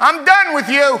says? I'm done with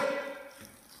you.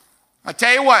 I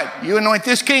tell you what, you anoint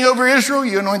this king over Israel,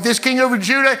 you anoint this king over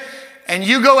Judah, and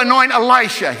you go anoint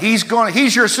Elisha. He's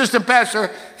your assistant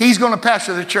pastor. He's going to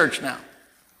pastor the church now.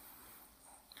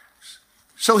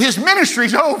 So his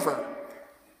ministry's over.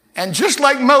 And just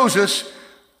like Moses,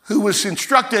 who was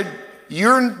instructed,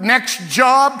 your next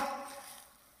job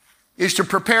is to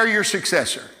prepare your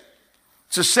successor.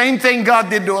 It's the same thing God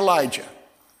did to Elijah.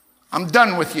 I'm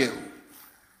done with you.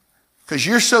 Because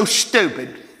you're so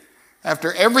stupid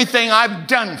after everything I've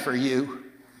done for you.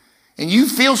 And you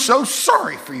feel so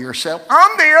sorry for yourself.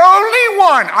 I'm the only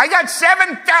one. I got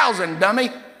 7,000, dummy,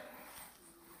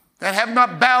 that have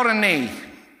not bowed a knee.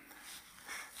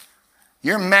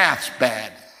 Your math's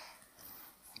bad.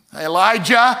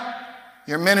 Elijah,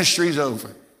 your ministry's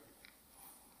over.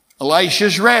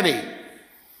 Elisha's ready.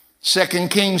 2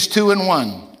 Kings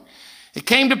 2:1. It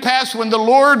came to pass when the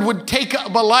Lord would take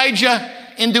up Elijah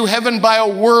into heaven by a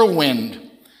whirlwind,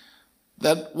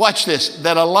 that, watch this,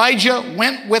 that Elijah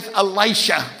went with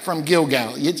Elisha from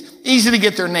Gilgal. It's easy to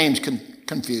get their names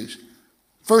confused.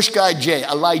 First guy, J,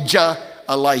 Elijah,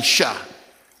 Elisha.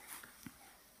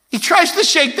 He tries to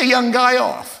shake the young guy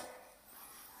off.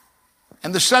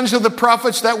 And the sons of the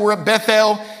prophets that were at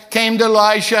Bethel came to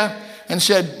Elisha and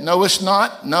said, knowest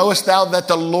thou that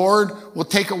the Lord will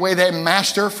take away thy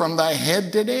master from thy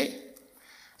head today?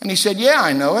 And he said, yeah,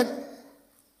 I know it.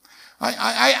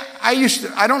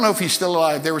 I don't know if he's still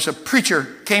alive. There was a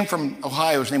preacher, came from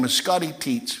Ohio. His name was Scotty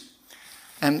Teets.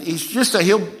 And he's just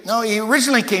he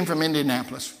originally came from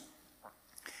Indianapolis.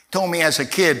 Told me as a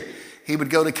kid, he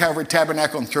would go to Calvary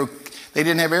Tabernacle and they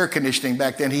didn't have air conditioning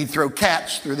back then. He'd throw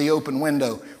cats through the open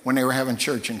window when they were having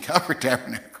church in Calvary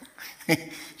Tabernacle.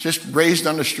 Just raised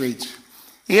on the streets.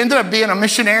 He ended up being a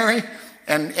missionary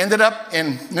and ended up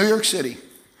in New York City.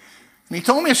 And he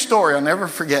told me a story I'll never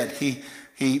forget. He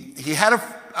had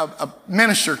a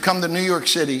minister come to New York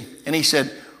City, and he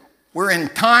said, we're in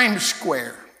Times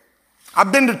Square.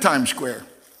 I've been to Times Square.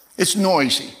 It's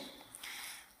noisy.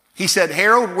 He said,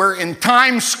 Harold, we're in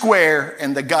Times Square.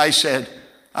 And the guy said,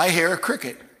 I hear a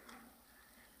cricket.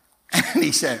 And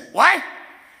he said, what?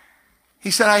 He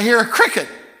said, I hear a cricket.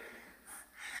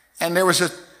 And there was a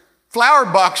flower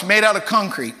box made out of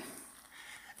concrete.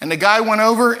 And the guy went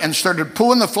over and started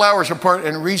pulling the flowers apart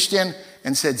and reached in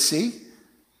and said, see?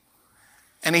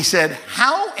 And he said,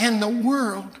 how in the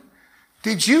world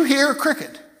did you hear a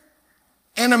cricket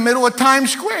in the middle of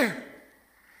Times Square?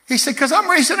 He said, because I'm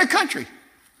raised in the country.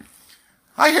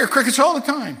 I hear crickets all the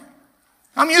time.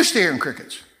 I'm used to hearing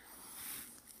crickets.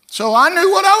 So I knew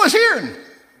what I was hearing.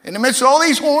 In the midst of all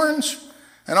these horns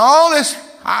and all this,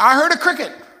 I heard a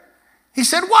cricket. He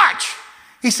said, watch.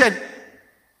 He said,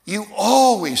 you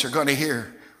always are going to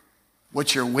hear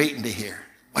what you're waiting to hear,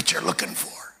 what you're looking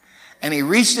for. And he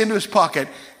reached into his pocket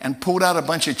and pulled out a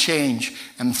bunch of change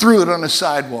and threw it on the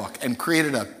sidewalk and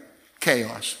created a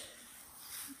chaos.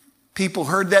 People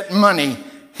heard that money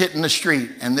hitting the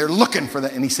street and they're looking for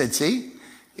that. And he said, see,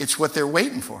 it's what they're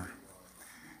waiting for.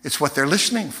 It's what they're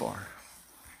listening for.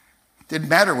 It didn't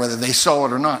matter whether they saw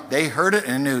it or not. They heard it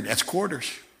and knew that's quarters.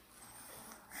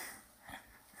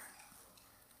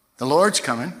 The Lord's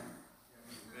coming.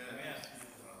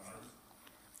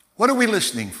 What are we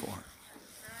listening for?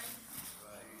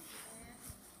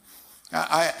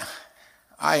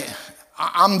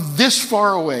 I'm this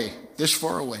far away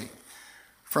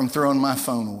from throwing my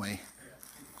phone away.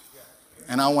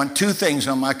 And I want two things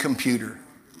on my computer.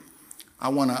 I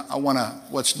want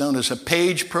what's known as a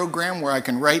page program where I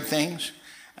can write things,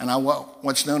 and I want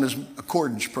what's known as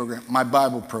accordance program, my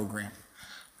Bible program.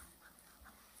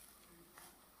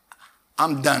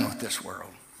 I'm done with this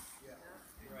world.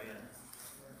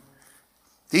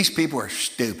 These people are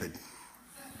stupid.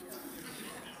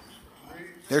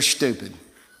 They're stupid.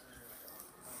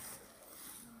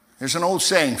 There's an old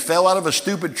saying, fell out of a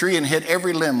stupid tree and hit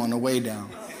every limb on the way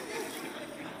down.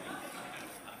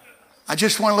 I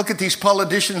just want to look at these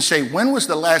politicians and say, when was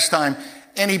the last time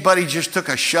anybody just took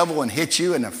a shovel and hit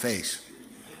you in the face?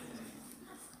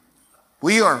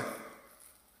 We are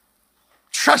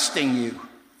trusting you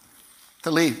to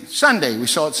leave. Sunday, we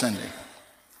saw it Sunday.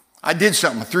 I did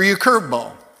something, I threw you a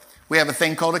curveball. We have a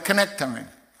thing called a connect time.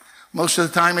 Most of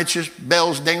the time it's just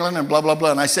bells dingling and blah, blah,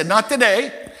 blah. And I said, not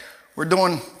today. We're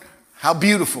doing How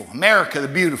Beautiful, America the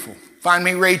Beautiful. Find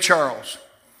me Ray Charles.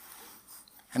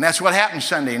 And that's what happened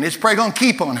Sunday, and it's probably going to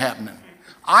keep on happening.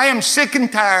 I am sick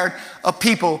and tired of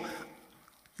people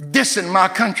dissing my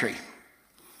country.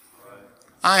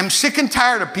 I am sick and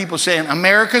tired of people saying,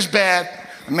 America's bad,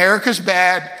 America's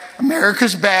bad,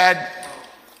 America's bad.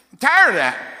 I'm tired of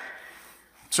that.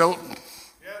 So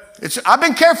I've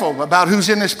been careful about who's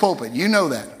in this pulpit. You know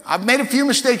that. I've made a few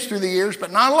mistakes through the years,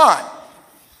 but not a lot.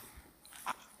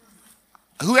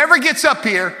 Whoever gets up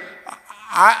here,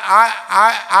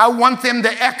 I want them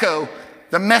to echo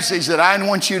the message that I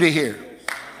want you to hear.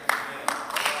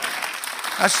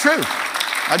 That's true.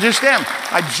 I just am.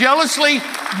 I jealously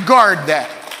guard that.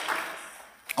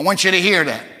 I want you to hear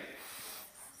that.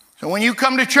 So when you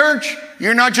come to church,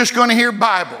 you're not just going to hear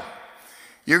Bible.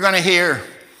 You're going to hear,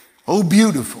 oh,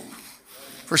 beautiful,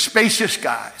 for spacious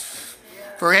skies,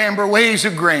 for amber waves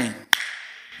of grain,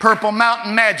 purple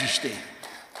mountain majesty.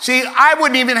 See, I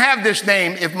wouldn't even have this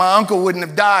name if my uncle wouldn't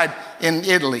have died in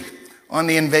Italy on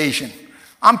the invasion.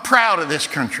 I'm proud of this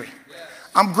country.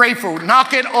 I'm grateful.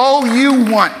 Knock it all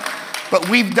you want. But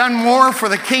we've done more for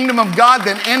the kingdom of God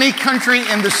than any country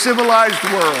in the civilized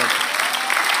world.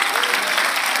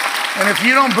 And if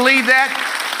you don't believe that,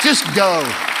 just go.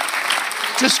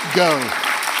 Just go.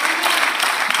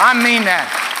 I mean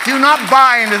that. Do not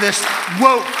buy into this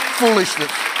woke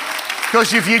foolishness.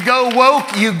 Because if you go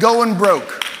woke, you going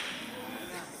broke.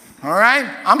 All right?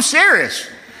 I'm serious.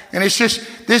 And it's just,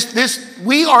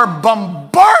 we are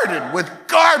bombarded with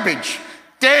garbage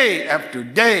day after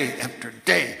day after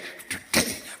day after day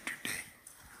after day.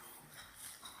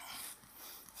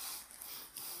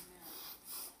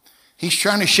 He's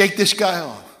trying to shake this guy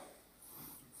off.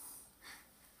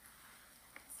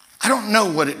 I don't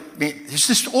know what it means. It's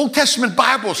this Old Testament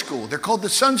Bible school. They're called the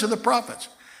Sons of the Prophets.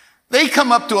 They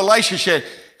come up to Elisha and said,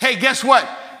 hey, guess what?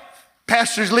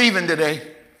 Pastor's leaving today.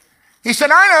 He said,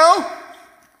 I know.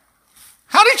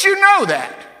 How did you know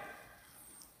that?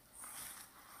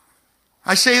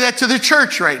 I say that to the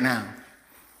church right now.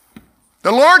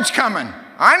 The Lord's coming.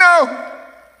 I know.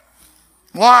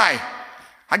 Why?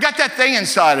 I got that thing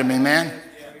inside of me, man.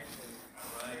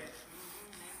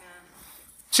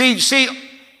 See,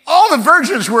 all the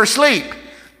virgins were asleep.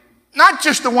 Not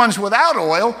just the ones without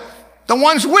oil, the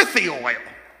ones with the oil.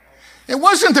 It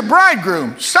wasn't the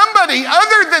bridegroom. Somebody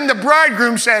other than the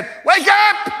bridegroom said, wake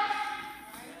up!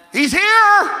 He's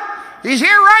here! He's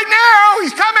here right now!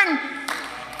 He's coming!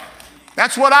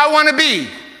 That's what I want to be.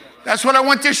 That's what I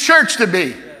want this church to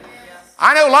be.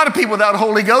 I know a lot of people without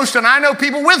Holy Ghost, and I know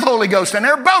people with Holy Ghost, and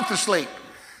they're both asleep.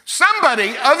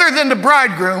 Somebody other than the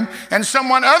bridegroom and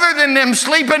someone other than them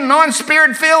sleeping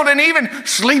non-spirit filled and even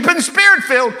sleeping spirit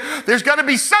filled, there's got to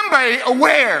be somebody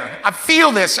aware. I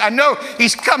feel this. I know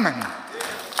he's coming.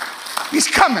 He's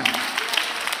coming.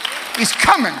 He's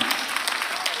coming.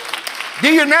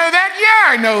 Do you know that? Yeah,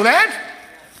 I know that.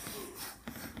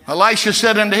 Elisha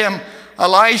said unto him,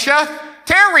 Elisha,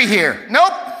 tarry here.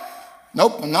 Nope,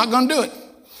 I'm not going to do it.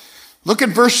 Look at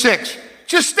verse 6.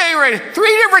 Just stay right. 3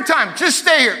 different times. Just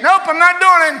stay here. Nope, I'm not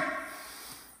doing it.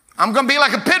 I'm going to be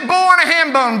like a pit bull on a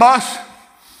ham bone, boss.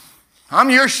 I'm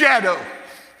your shadow.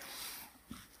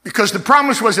 Because the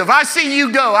promise was if I see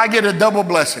you go, I get a double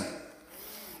blessing.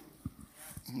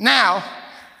 Now,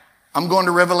 I'm going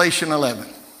to Revelation 11.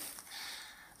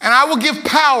 And I will give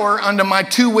power unto my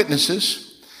 2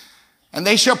 witnesses, and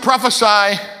they shall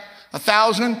prophesy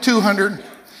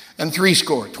 1,260,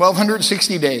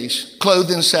 1,260 days, clothed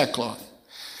in sackcloth.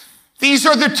 These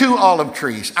are the 2 olive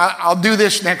trees. I'll do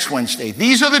this next Wednesday.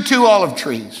 These are the 2 olive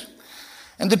trees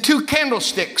and the 2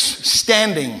 candlesticks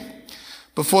standing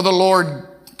before the Lord,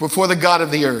 before the God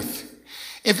of the earth.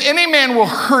 If any man will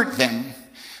hurt them,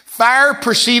 fire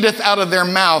proceedeth out of their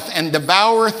mouth and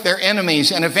devoureth their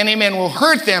enemies. And if any man will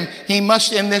hurt them, he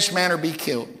must in this manner be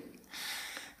killed.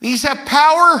 These have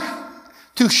power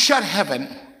to shut heaven,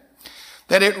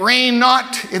 that it rain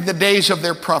not in the days of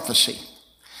their prophecy,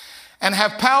 and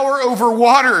have power over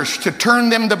waters to turn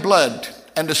them to blood,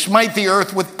 and to smite the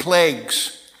earth with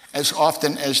plagues as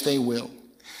often as they will.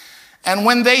 And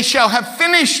when they shall have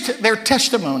finished their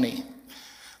testimony,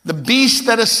 the beast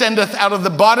that ascendeth out of the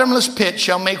bottomless pit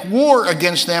shall make war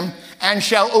against them, and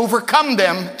shall overcome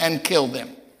them and kill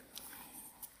them.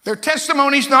 Their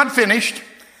testimony's not finished,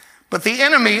 but the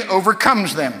enemy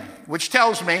overcomes them, which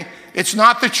tells me it's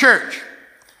not the church.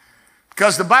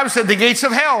 Because the Bible said the gates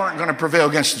of hell aren't going to prevail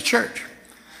against the church.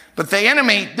 But the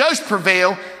enemy does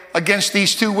prevail against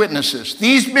these 2 witnesses.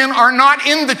 These men are not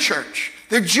in the church.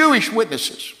 They're Jewish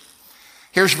witnesses.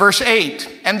 Here's verse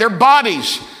 8. And their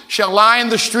bodies shall lie in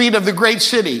the street of the great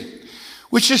city,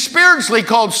 which is spiritually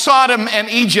called Sodom and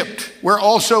Egypt, where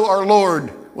also our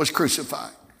Lord was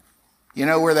crucified. You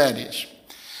know where that is.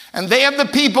 And they of the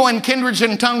people and kindreds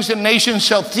and tongues and nations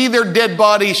shall see their dead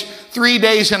bodies 3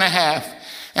 days and a half,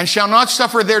 and shall not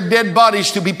suffer their dead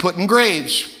bodies to be put in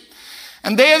graves.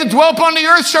 And they that dwell upon the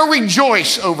earth shall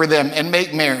rejoice over them and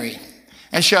make merry.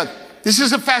 And this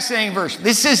is a fascinating verse.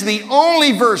 This is the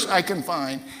only verse I can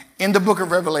find in the book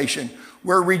of Revelation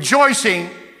where rejoicing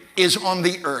is on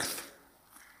the earth.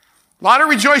 A lot of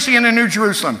rejoicing in the New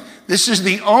Jerusalem. This is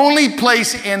the only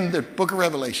place in the book of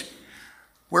Revelation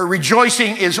where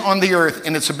rejoicing is on the earth,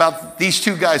 and it's about these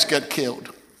two guys got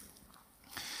killed.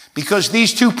 Because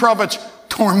these two prophets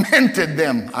tormented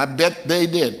them. I bet they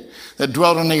did, that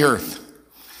dwelt on the earth.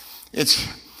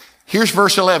 Here's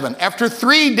verse 11. After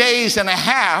 3 days and a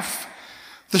half,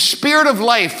 the Spirit of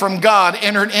life from God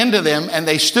entered into them, and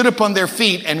they stood upon their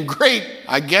feet, and great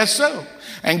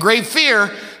fear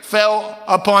fell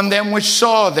upon them which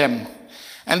saw them.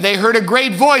 And they heard a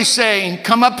great voice saying,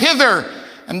 "Come up hither."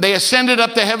 And they ascended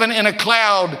up to heaven in a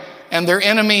cloud, and their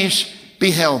enemies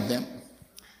beheld them.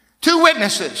 2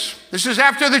 witnesses. This is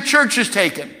after the church is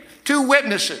taken. 2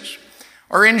 witnesses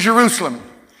are in Jerusalem.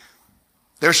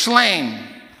 They're slain.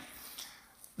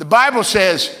 The Bible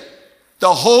says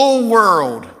the whole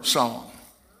world saw them,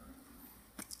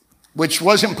 which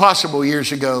wasn't possible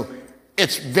years ago.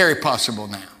 It's very possible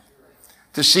now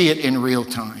to see it in real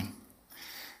time.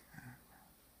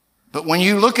 But when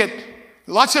you look at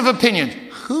lots of opinions,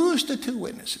 who's the 2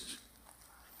 witnesses?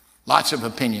 Lots of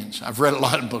opinions. I've read a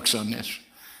lot of books on this.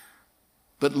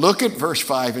 But look at verse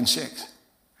 5 and 6.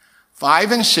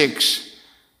 5 and 6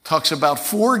 talks about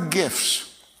 4 gifts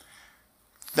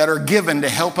that are given to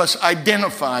help us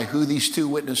identify who these 2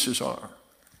 witnesses are.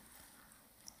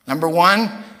 Number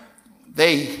 1,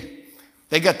 they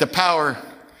got the power.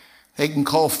 They can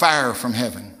call fire from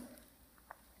heaven.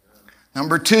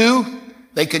 Number 2,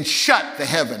 they can shut the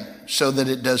heaven so that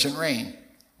it doesn't rain.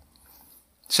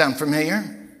 Sound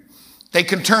familiar? They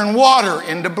can turn water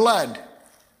into blood.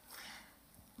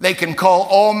 They can call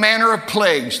all manner of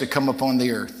plagues to come upon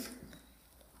the earth.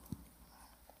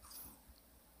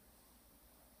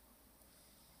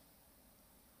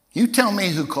 You tell me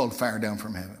who called fire down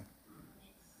from heaven.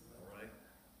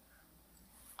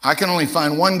 I can only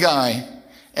find one guy.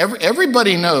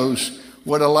 Everybody knows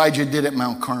what Elijah did at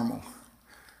Mount Carmel.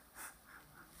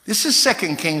 This is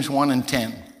 2 Kings 1 and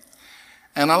 10.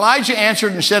 And Elijah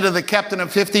answered and said to the captain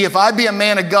of 50, "If I be a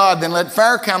man of God, then let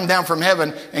fire come down from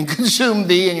heaven and consume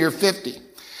thee and your 50.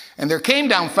 And there came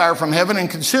down fire from heaven and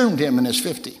consumed him and his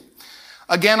 50.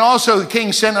 Again also the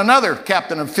king sent another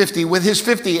captain of 50 with his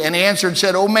 50, and he answered and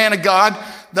said, O man of God,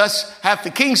 thus hath the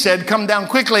king said, come down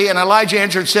quickly. And Elijah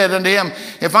answered and said unto him,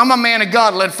 If I'm a man of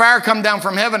God, let fire come down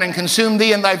from heaven and consume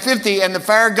thee and thy 50. And the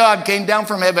fire of God came down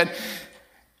from heaven.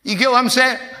 You get what I'm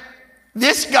saying?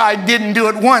 This guy didn't do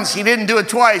it once. He didn't do it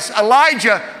twice.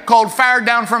 Elijah called fire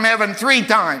down from heaven 3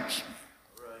 times.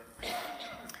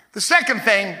 The second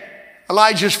thing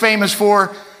Elijah's famous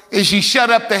for is he shut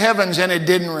up the heavens and it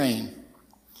didn't rain.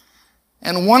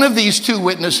 And one of these 2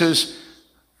 witnesses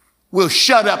will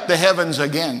shut up the heavens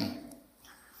again.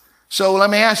 So let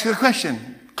me ask you a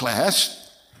question,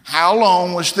 class. How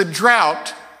long was the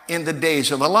drought in the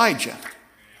days of Elijah?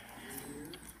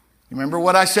 Remember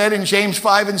what I said in James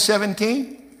 5 and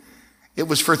 17? It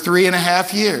was for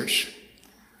 3.5 years.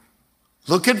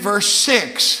 Look at verse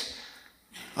 6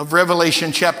 of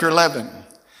Revelation chapter 11.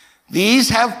 These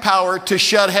have power to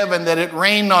shut heaven that it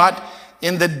rain not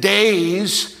in the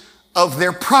days of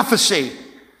their prophecy.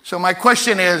 So my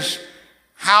question is,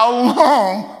 how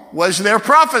long was their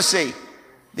prophecy?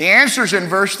 The answer's in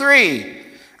verse 3.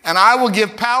 And I will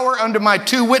give power unto my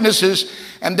 2 witnesses,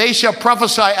 and they shall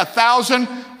prophesy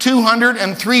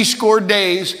 1,260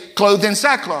 days, clothed in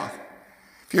sackcloth.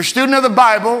 If you're a student of the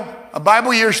Bible, a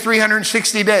Bible year is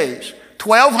 360 days.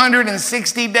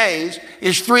 1,260 days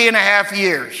is 3.5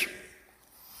 years.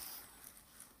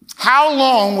 How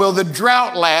long will the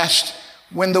drought last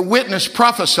when the witness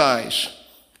prophesies?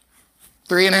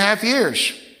 3.5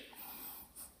 years.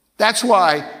 That's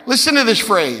why, listen to this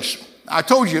phrase. I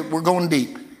told you we're going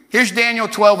deep. Here's Daniel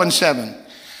 12 and 7.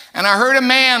 And I heard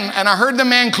the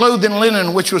man clothed in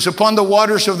linen, which was upon the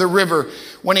waters of the river,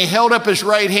 when he held up his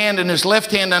right hand and his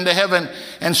left hand unto heaven,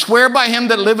 and swear by him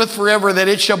that liveth forever, that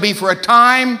it shall be for a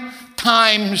time,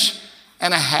 times,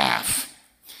 and a half.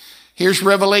 Here's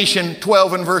Revelation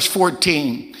 12 and verse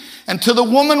 14. And to the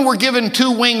woman were given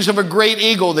 2 wings of a great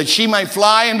eagle, that she might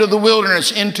fly into the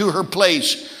wilderness, into her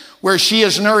place, where she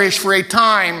is nourished for a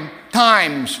time,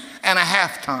 times, and a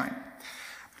half time.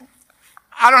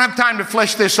 I don't have time to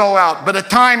flesh this all out, but a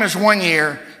time is 1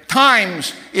 year,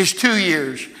 times is 2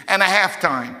 years, and a half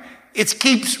time.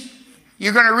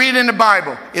 You're going to read in the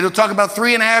Bible. It'll talk about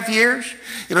 3.5 years.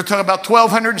 It'll talk about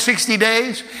 1,260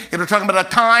 days. It'll talk about a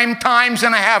time, times,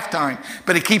 and a half time.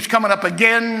 But it keeps coming up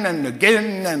again and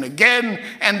again and again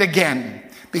and again.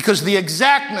 Because the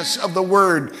exactness of the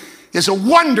word is a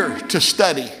wonder to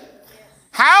study.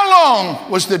 How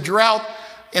long was the drought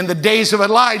in the days of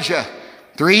Elijah?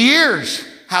 3 years.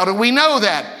 How do we know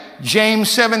that? James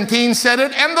 17 said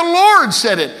it, and the Lord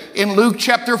said it in Luke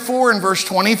chapter 4 and verse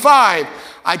 25.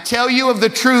 I tell you of the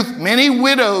truth, many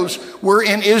widows were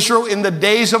in Israel in the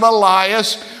days of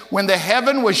Elias when the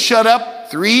heaven was shut up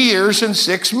 3 years and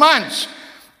 6 months.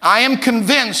 I am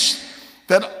convinced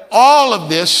that all of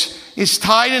this is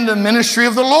tied into the ministry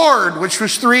of the Lord, which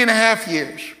was 3.5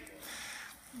 years.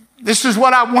 This is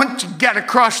what I want to get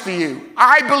across to you.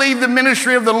 I believe the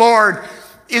ministry of the Lord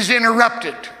is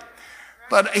interrupted.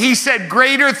 But he said,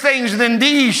 greater things than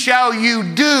these shall you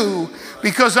do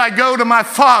because I go to my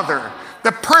Father.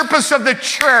 The purpose of the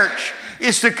church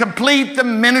is to complete the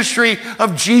ministry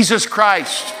of Jesus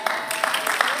Christ.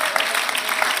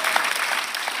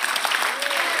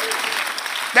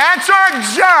 That's our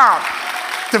job,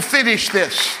 to finish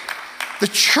this. The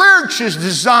church is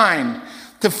designed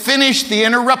to finish the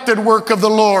interrupted work of the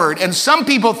Lord. And some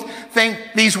people think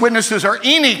these witnesses are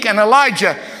Enoch and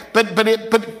Elijah, but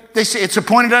they say it's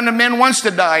appointed unto men once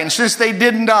to die, and since they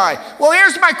didn't die. Well,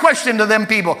 here's my question to them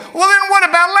people. Well, then what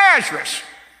about Lazarus?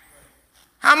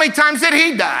 How many times did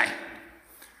he die?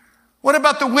 What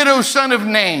about the widow's son of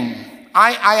Nain?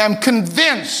 I am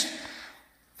convinced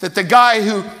that the guy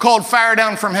who called fire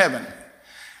down from heaven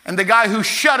and the guy who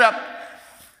shut up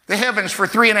the heavens for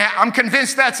 3.5, I'm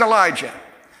convinced that's Elijah.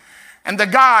 And the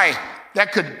guy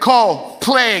that could call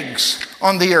plagues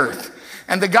on the earth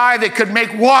and the guy that could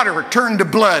make water turn to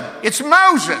blood, it's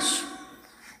Moses.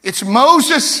 It's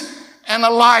Moses and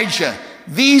Elijah.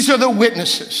 These are the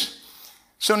witnesses.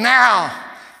 So now,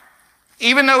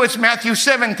 even though it's Matthew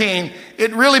 17,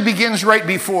 it really begins right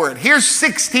before it. Here's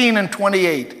 16 and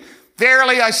 28.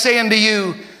 Verily I say unto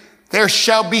you, there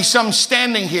shall be some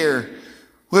standing here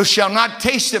who shall not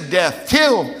taste of death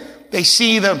till they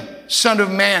see the Son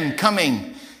of Man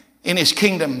coming in his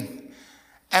kingdom.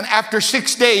 And after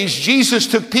 6 days, Jesus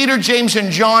took Peter, James,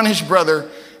 and John, his brother,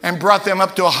 and brought them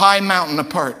up to a high mountain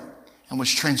apart and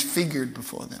was transfigured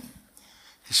before them.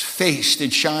 His face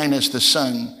did shine as the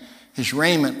sun. His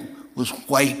raiment was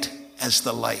white as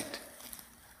the light.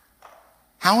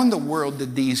 How in the world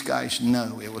did these guys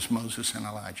know it was Moses and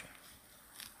Elijah?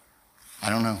 I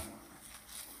don't know.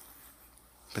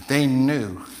 But they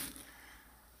knew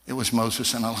it was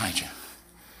Moses and Elijah.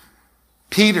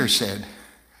 Peter said,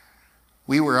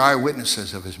 we were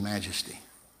eyewitnesses of his majesty.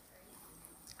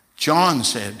 John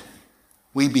said,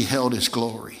 we beheld his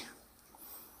glory.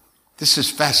 This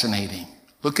is fascinating.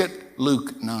 Look at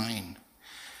Luke 9.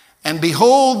 And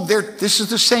behold, this is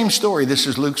the same story. This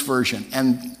is Luke's version.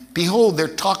 And behold, there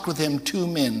talked with him 2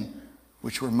 men,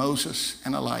 which were Moses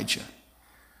and Elijah,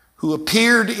 who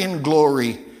appeared in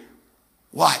glory,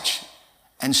 watch,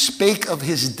 and spake of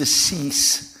his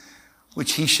decease,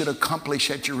 which he should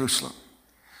accomplish at Jerusalem.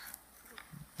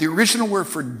 The original word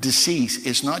for decease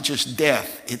is not just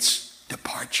death, it's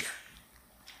departure.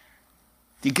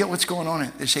 Do you get what's going on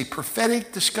here? There's a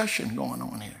prophetic discussion going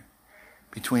on here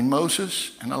between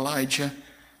Moses and Elijah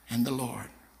and the Lord.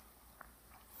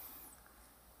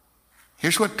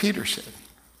 Here's what Peter said.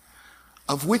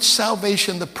 Of which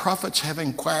salvation the prophets have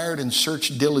inquired and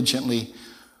searched diligently,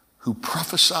 who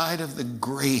prophesied of the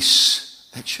grace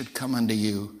that should come unto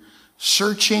you,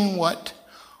 searching what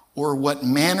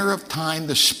manner of time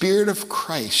the Spirit of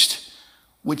Christ,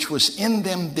 which was in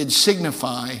them, did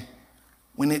signify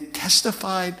when it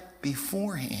testified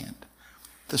beforehand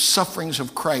the sufferings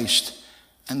of Christ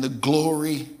and the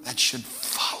glory that should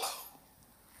follow.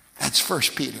 That's 1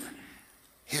 Peter.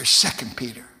 Here's 2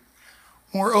 Peter.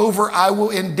 Moreover, I will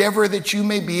endeavor that you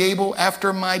may be able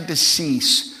after my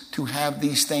decease to have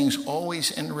these things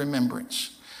always in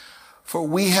remembrance. For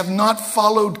we have not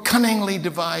followed cunningly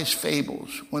devised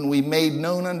fables when we made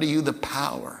known unto you the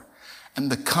power and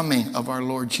the coming of our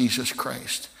Lord Jesus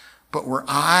Christ, but were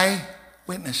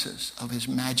eyewitnesses of his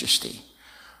majesty.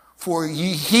 For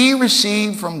he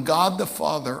received from God the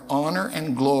Father honor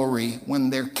and glory when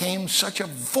there came such a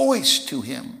voice to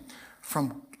him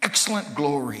from excellent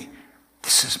glory.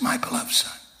 This is my beloved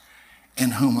Son,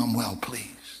 in whom I'm well pleased.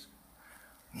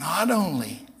 Not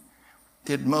only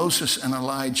did Moses and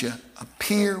Elijah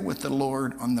appear with the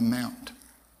Lord on the mount,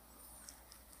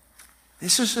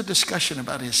 this is a discussion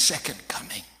about his second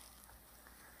coming.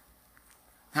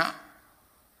 Now,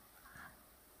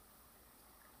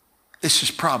 this is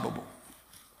probable.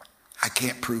 I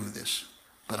can't prove this,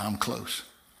 but I'm close.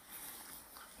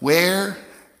 Where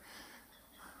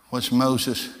was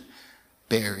Moses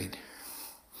buried?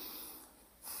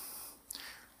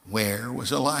 Where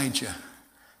was Elijah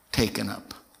taken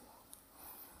up?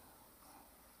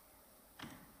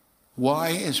 Why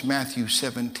is Matthew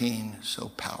 17 so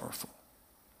powerful?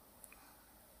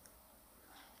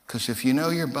 Because if you know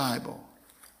your Bible,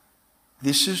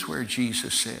 this is where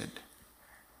Jesus said,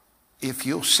 if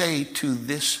you'll say to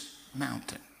this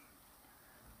mountain,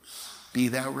 be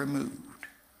thou removed,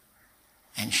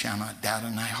 and shall not doubt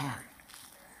in thy heart.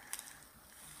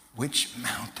 Which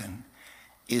mountain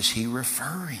is he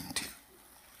referring to?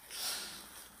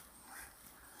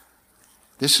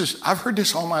 I've heard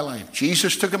this all my life.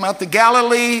 Jesus took him out to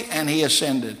Galilee and he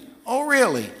ascended. Oh,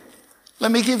 really?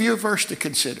 Let me give you a verse to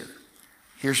consider.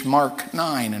 Here's Mark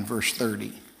 9 and verse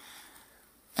 30.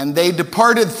 And they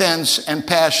departed thence and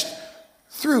passed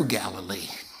through Galilee.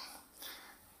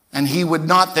 And he would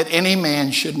not that any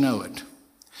man should know it.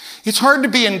 It's hard to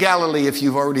be in Galilee if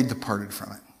you've already departed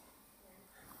from it.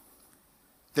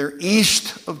 They're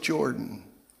east of Jordan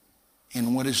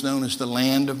in what is known as the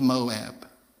land of Moab.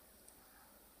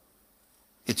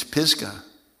 It's Pisgah.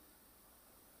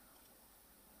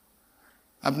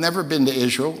 I've never been to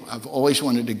Israel. I've always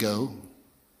wanted to go.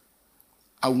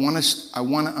 I want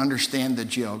to understand the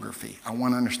geography. I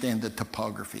want to understand the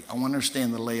topography. I want to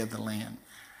understand the lay of the land.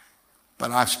 But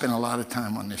I've spent a lot of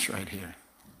time on this right here.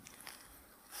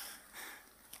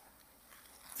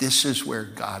 This is where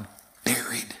God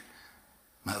buried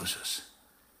Moses.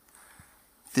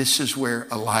 This is where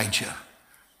Elijah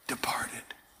departed.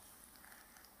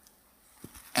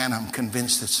 And I'm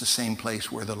convinced it's the same place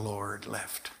where the Lord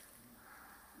left.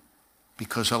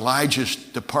 Because Elijah's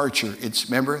departure,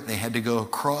 remember, they had to go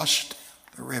across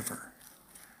the river.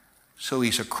 So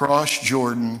he's across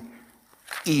Jordan,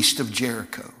 east of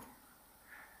Jericho.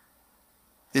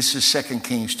 This is 2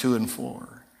 Kings 2 and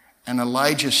 4. And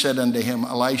Elijah said unto him,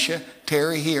 Elisha,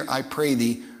 tarry here, I pray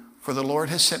thee, for the Lord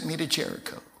has sent me to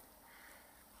Jericho.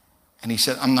 And he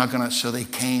said, I'm not going to. So they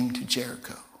came to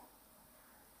Jericho.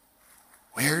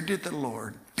 Where did the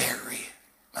Lord bury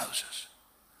Moses?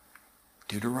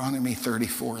 Deuteronomy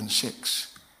 34 and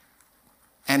 6.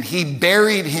 And he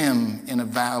buried him in a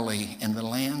valley in the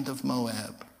land of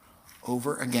Moab,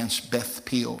 over against Beth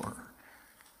Peor.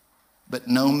 But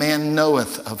no man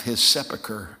knoweth of his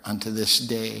sepulchre unto this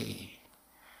day.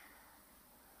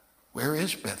 Where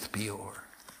is Beth Peor?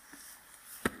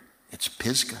 It's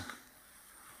Pisgah.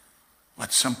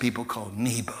 What some people call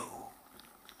Nebo.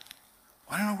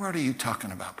 What in the world are you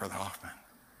talking about, Brother Hoffman?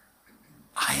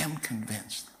 I am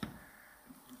convinced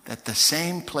that the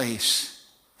same place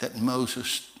that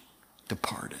Moses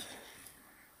departed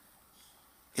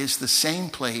is the same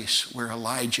place where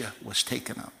Elijah was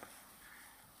taken up,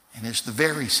 and is the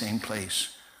very same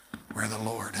place where the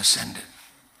Lord ascended.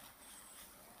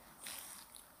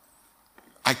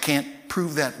 I can't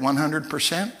prove that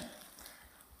 100%,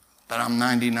 but I'm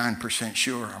 99%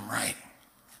 sure I'm right.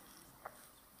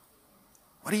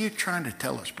 What are you trying to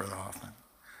tell us, Brother Hoffman?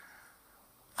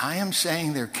 I am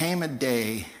saying there came a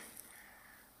day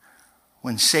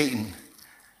when Satan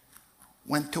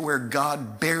went to where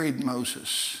God buried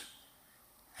Moses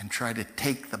and tried to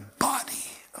take the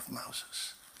body of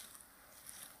Moses.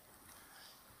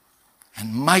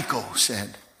 And Michael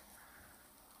said,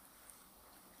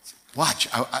 watch,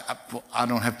 I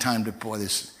don't have time to pour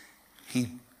this. He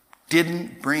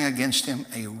didn't bring against him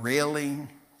a railing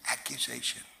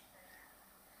accusation.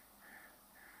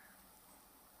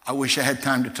 I wish I had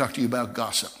time to talk to you about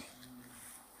gossip.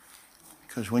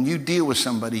 Because when you deal with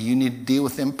somebody, you need to deal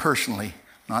with them personally,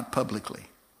 not publicly.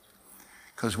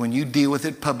 Because when you deal with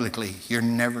it publicly, you're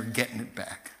never getting it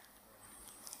back.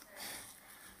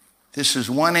 This is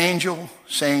one angel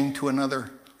saying to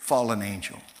another fallen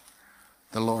angel,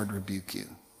 the Lord rebuke you.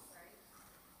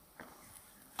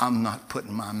 I'm not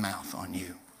putting my mouth on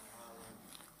you.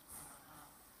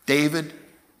 David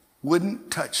wouldn't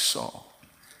touch Saul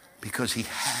because he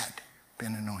had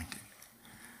been anointed.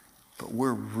 But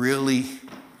we're really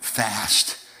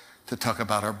fast to talk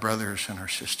about our brothers and our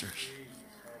sisters.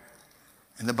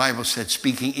 And the Bible said,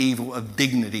 speaking evil of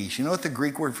dignities. You know what the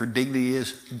Greek word for dignity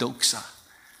is? Doxa,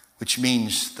 which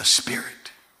means the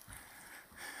spirit.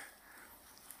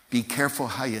 Be careful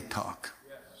how you talk.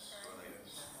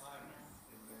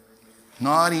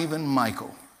 Not even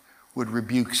Michael would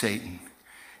rebuke Satan.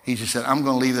 He just said, I'm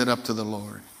going to leave that up to the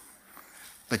Lord.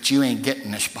 But you ain't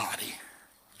getting this body.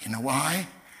 You know why?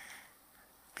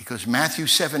 Because Matthew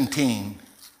 17,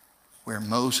 where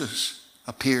Moses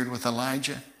appeared with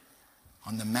Elijah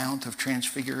on the Mount of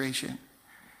Transfiguration,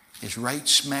 is right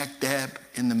smack dab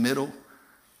in the middle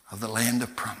of the land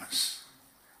of promise.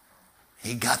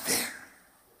 He got there.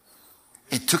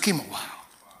 It took him a while,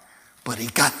 but he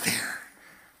got there.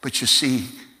 But you see,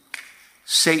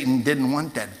 Satan didn't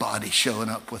want that body showing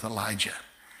up with Elijah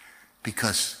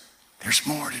because there's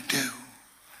more to do.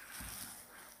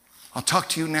 I'll talk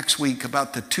to you next week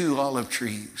about the 2 olive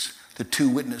trees, the 2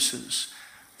 witnesses,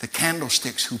 the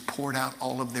candlesticks who poured out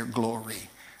all of their glory,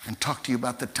 and talk to you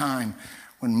about the time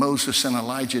when Moses and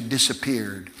Elijah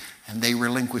disappeared and they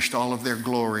relinquished all of their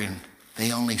glory and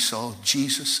they only saw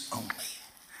Jesus only.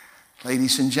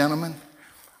 Ladies and gentlemen,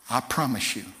 I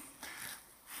promise you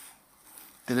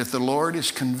that if the Lord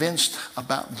is convinced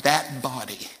about that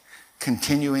body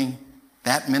continuing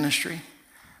that ministry,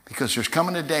 because there's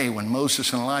coming a day when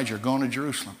Moses and Elijah are going to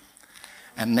Jerusalem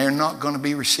and they're not going to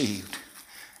be received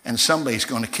and somebody's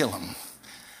going to kill them.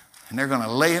 And they're going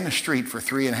to lay in the street for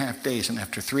 3.5 days. And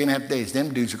after 3.5 days,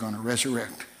 them dudes are going to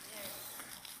resurrect.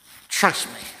 Trust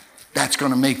me, that's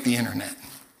going to make the internet.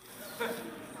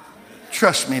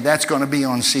 Trust me, that's going to be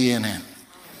on CNN.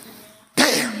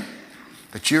 Damn,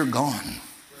 but you're gone.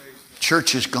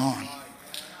 Church is gone.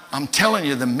 I'm telling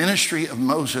you, the ministry of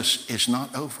Moses is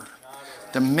not over.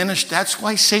 That's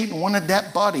why Satan wanted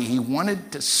that body. He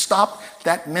wanted to stop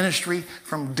that ministry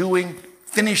from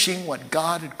finishing what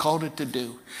God had called it to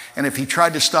do. And if he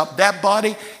tried to stop that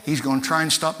body, he's going to try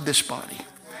and stop this body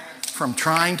from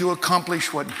trying to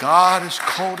accomplish what God has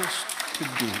called us to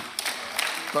do.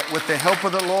 But with the help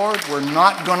of the Lord, we're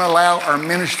not going to allow our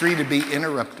ministry to be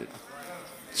interrupted.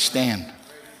 Stand.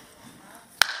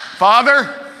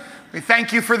 Father, we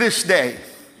thank you for this day.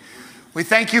 We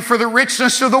thank you for the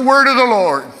richness of the word of the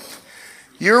Lord.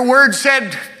 Your word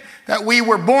said that we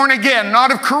were born again,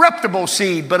 not of corruptible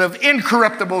seed, but of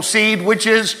incorruptible seed, which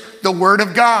is the word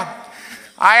of God.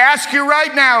 I ask you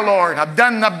right now, Lord, I've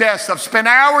done the best. I've spent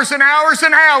hours and hours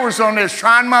and hours on this,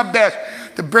 trying my best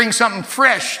to bring something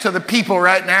fresh to the people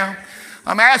right now.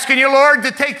 I'm asking you, Lord,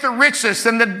 to take the richness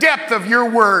and the depth of your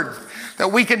word,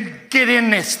 that we can get in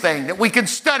this thing, that we can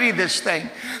study this thing,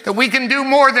 that we can do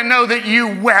more than know that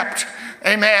you wept.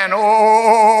 Amen.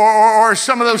 Or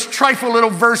some of those trifle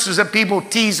little verses that people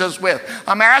tease us with.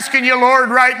 I'm asking you, Lord,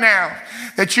 right now,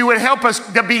 that you would help us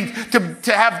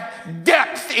to have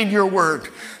depth in your word.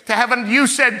 You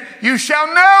said, you shall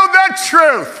know the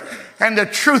truth, and the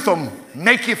truth will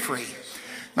make you free.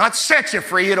 Not set you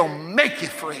free, it'll make you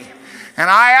free. And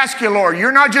I ask you, Lord,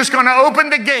 you're not just going to open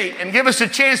the gate and give us a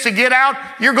chance to get out.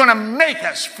 You're going to make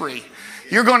us free.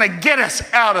 You're going to get us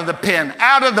out of the pen,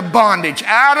 out of the bondage,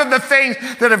 out of the things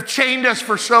that have chained us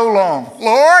for so long.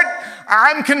 Lord,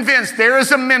 I'm convinced there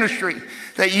is a ministry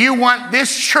that you want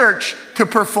this church to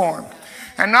perform.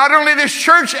 And not only this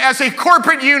church as a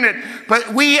corporate unit,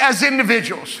 but we as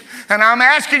individuals. And I'm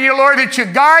asking you, Lord, that you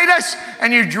guide us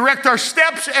and you direct our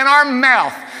steps and our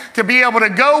mouth to be able to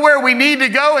go where we need to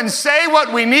go and say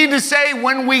what we need to say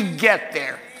when we get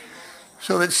there.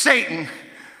 So that Satan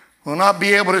will not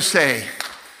be able to say,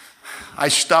 I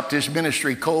stopped his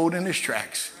ministry cold in his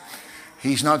tracks.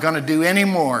 He's not going to do any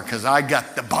more because I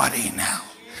got the body now.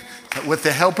 But with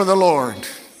the help of the Lord,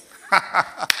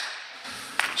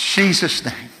 Jesus'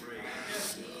 name,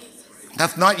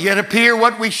 doth not yet appear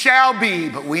what we shall be,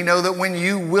 but we know that when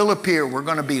you will appear, we're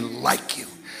going to be like you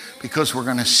because we're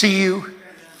going to see you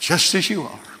just as you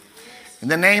are. In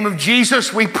the name of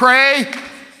Jesus, we pray.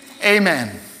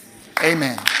 Amen.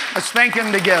 Amen. Let's thank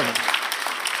him together.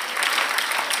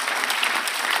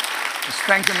 Let's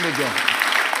thank him together.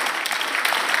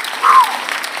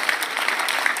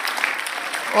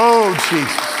 Oh,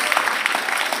 Jesus.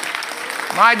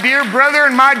 My dear brother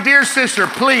and my dear sister,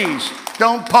 please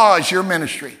don't pause your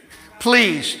ministry.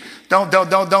 Please don't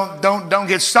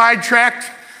get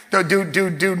sidetracked.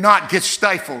 Do not get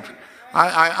stifled.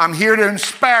 I'm here to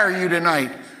inspire you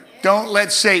tonight. Don't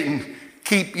let Satan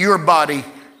keep your body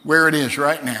where it is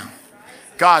right now.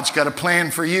 God's got a plan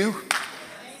for you,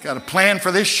 got a plan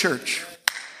for this church,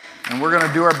 and we're going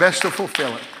to do our best to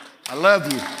fulfill it. I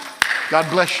love you. God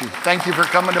bless you. Thank you for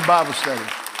coming to Bible study.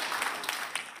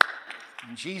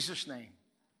 In Jesus' name.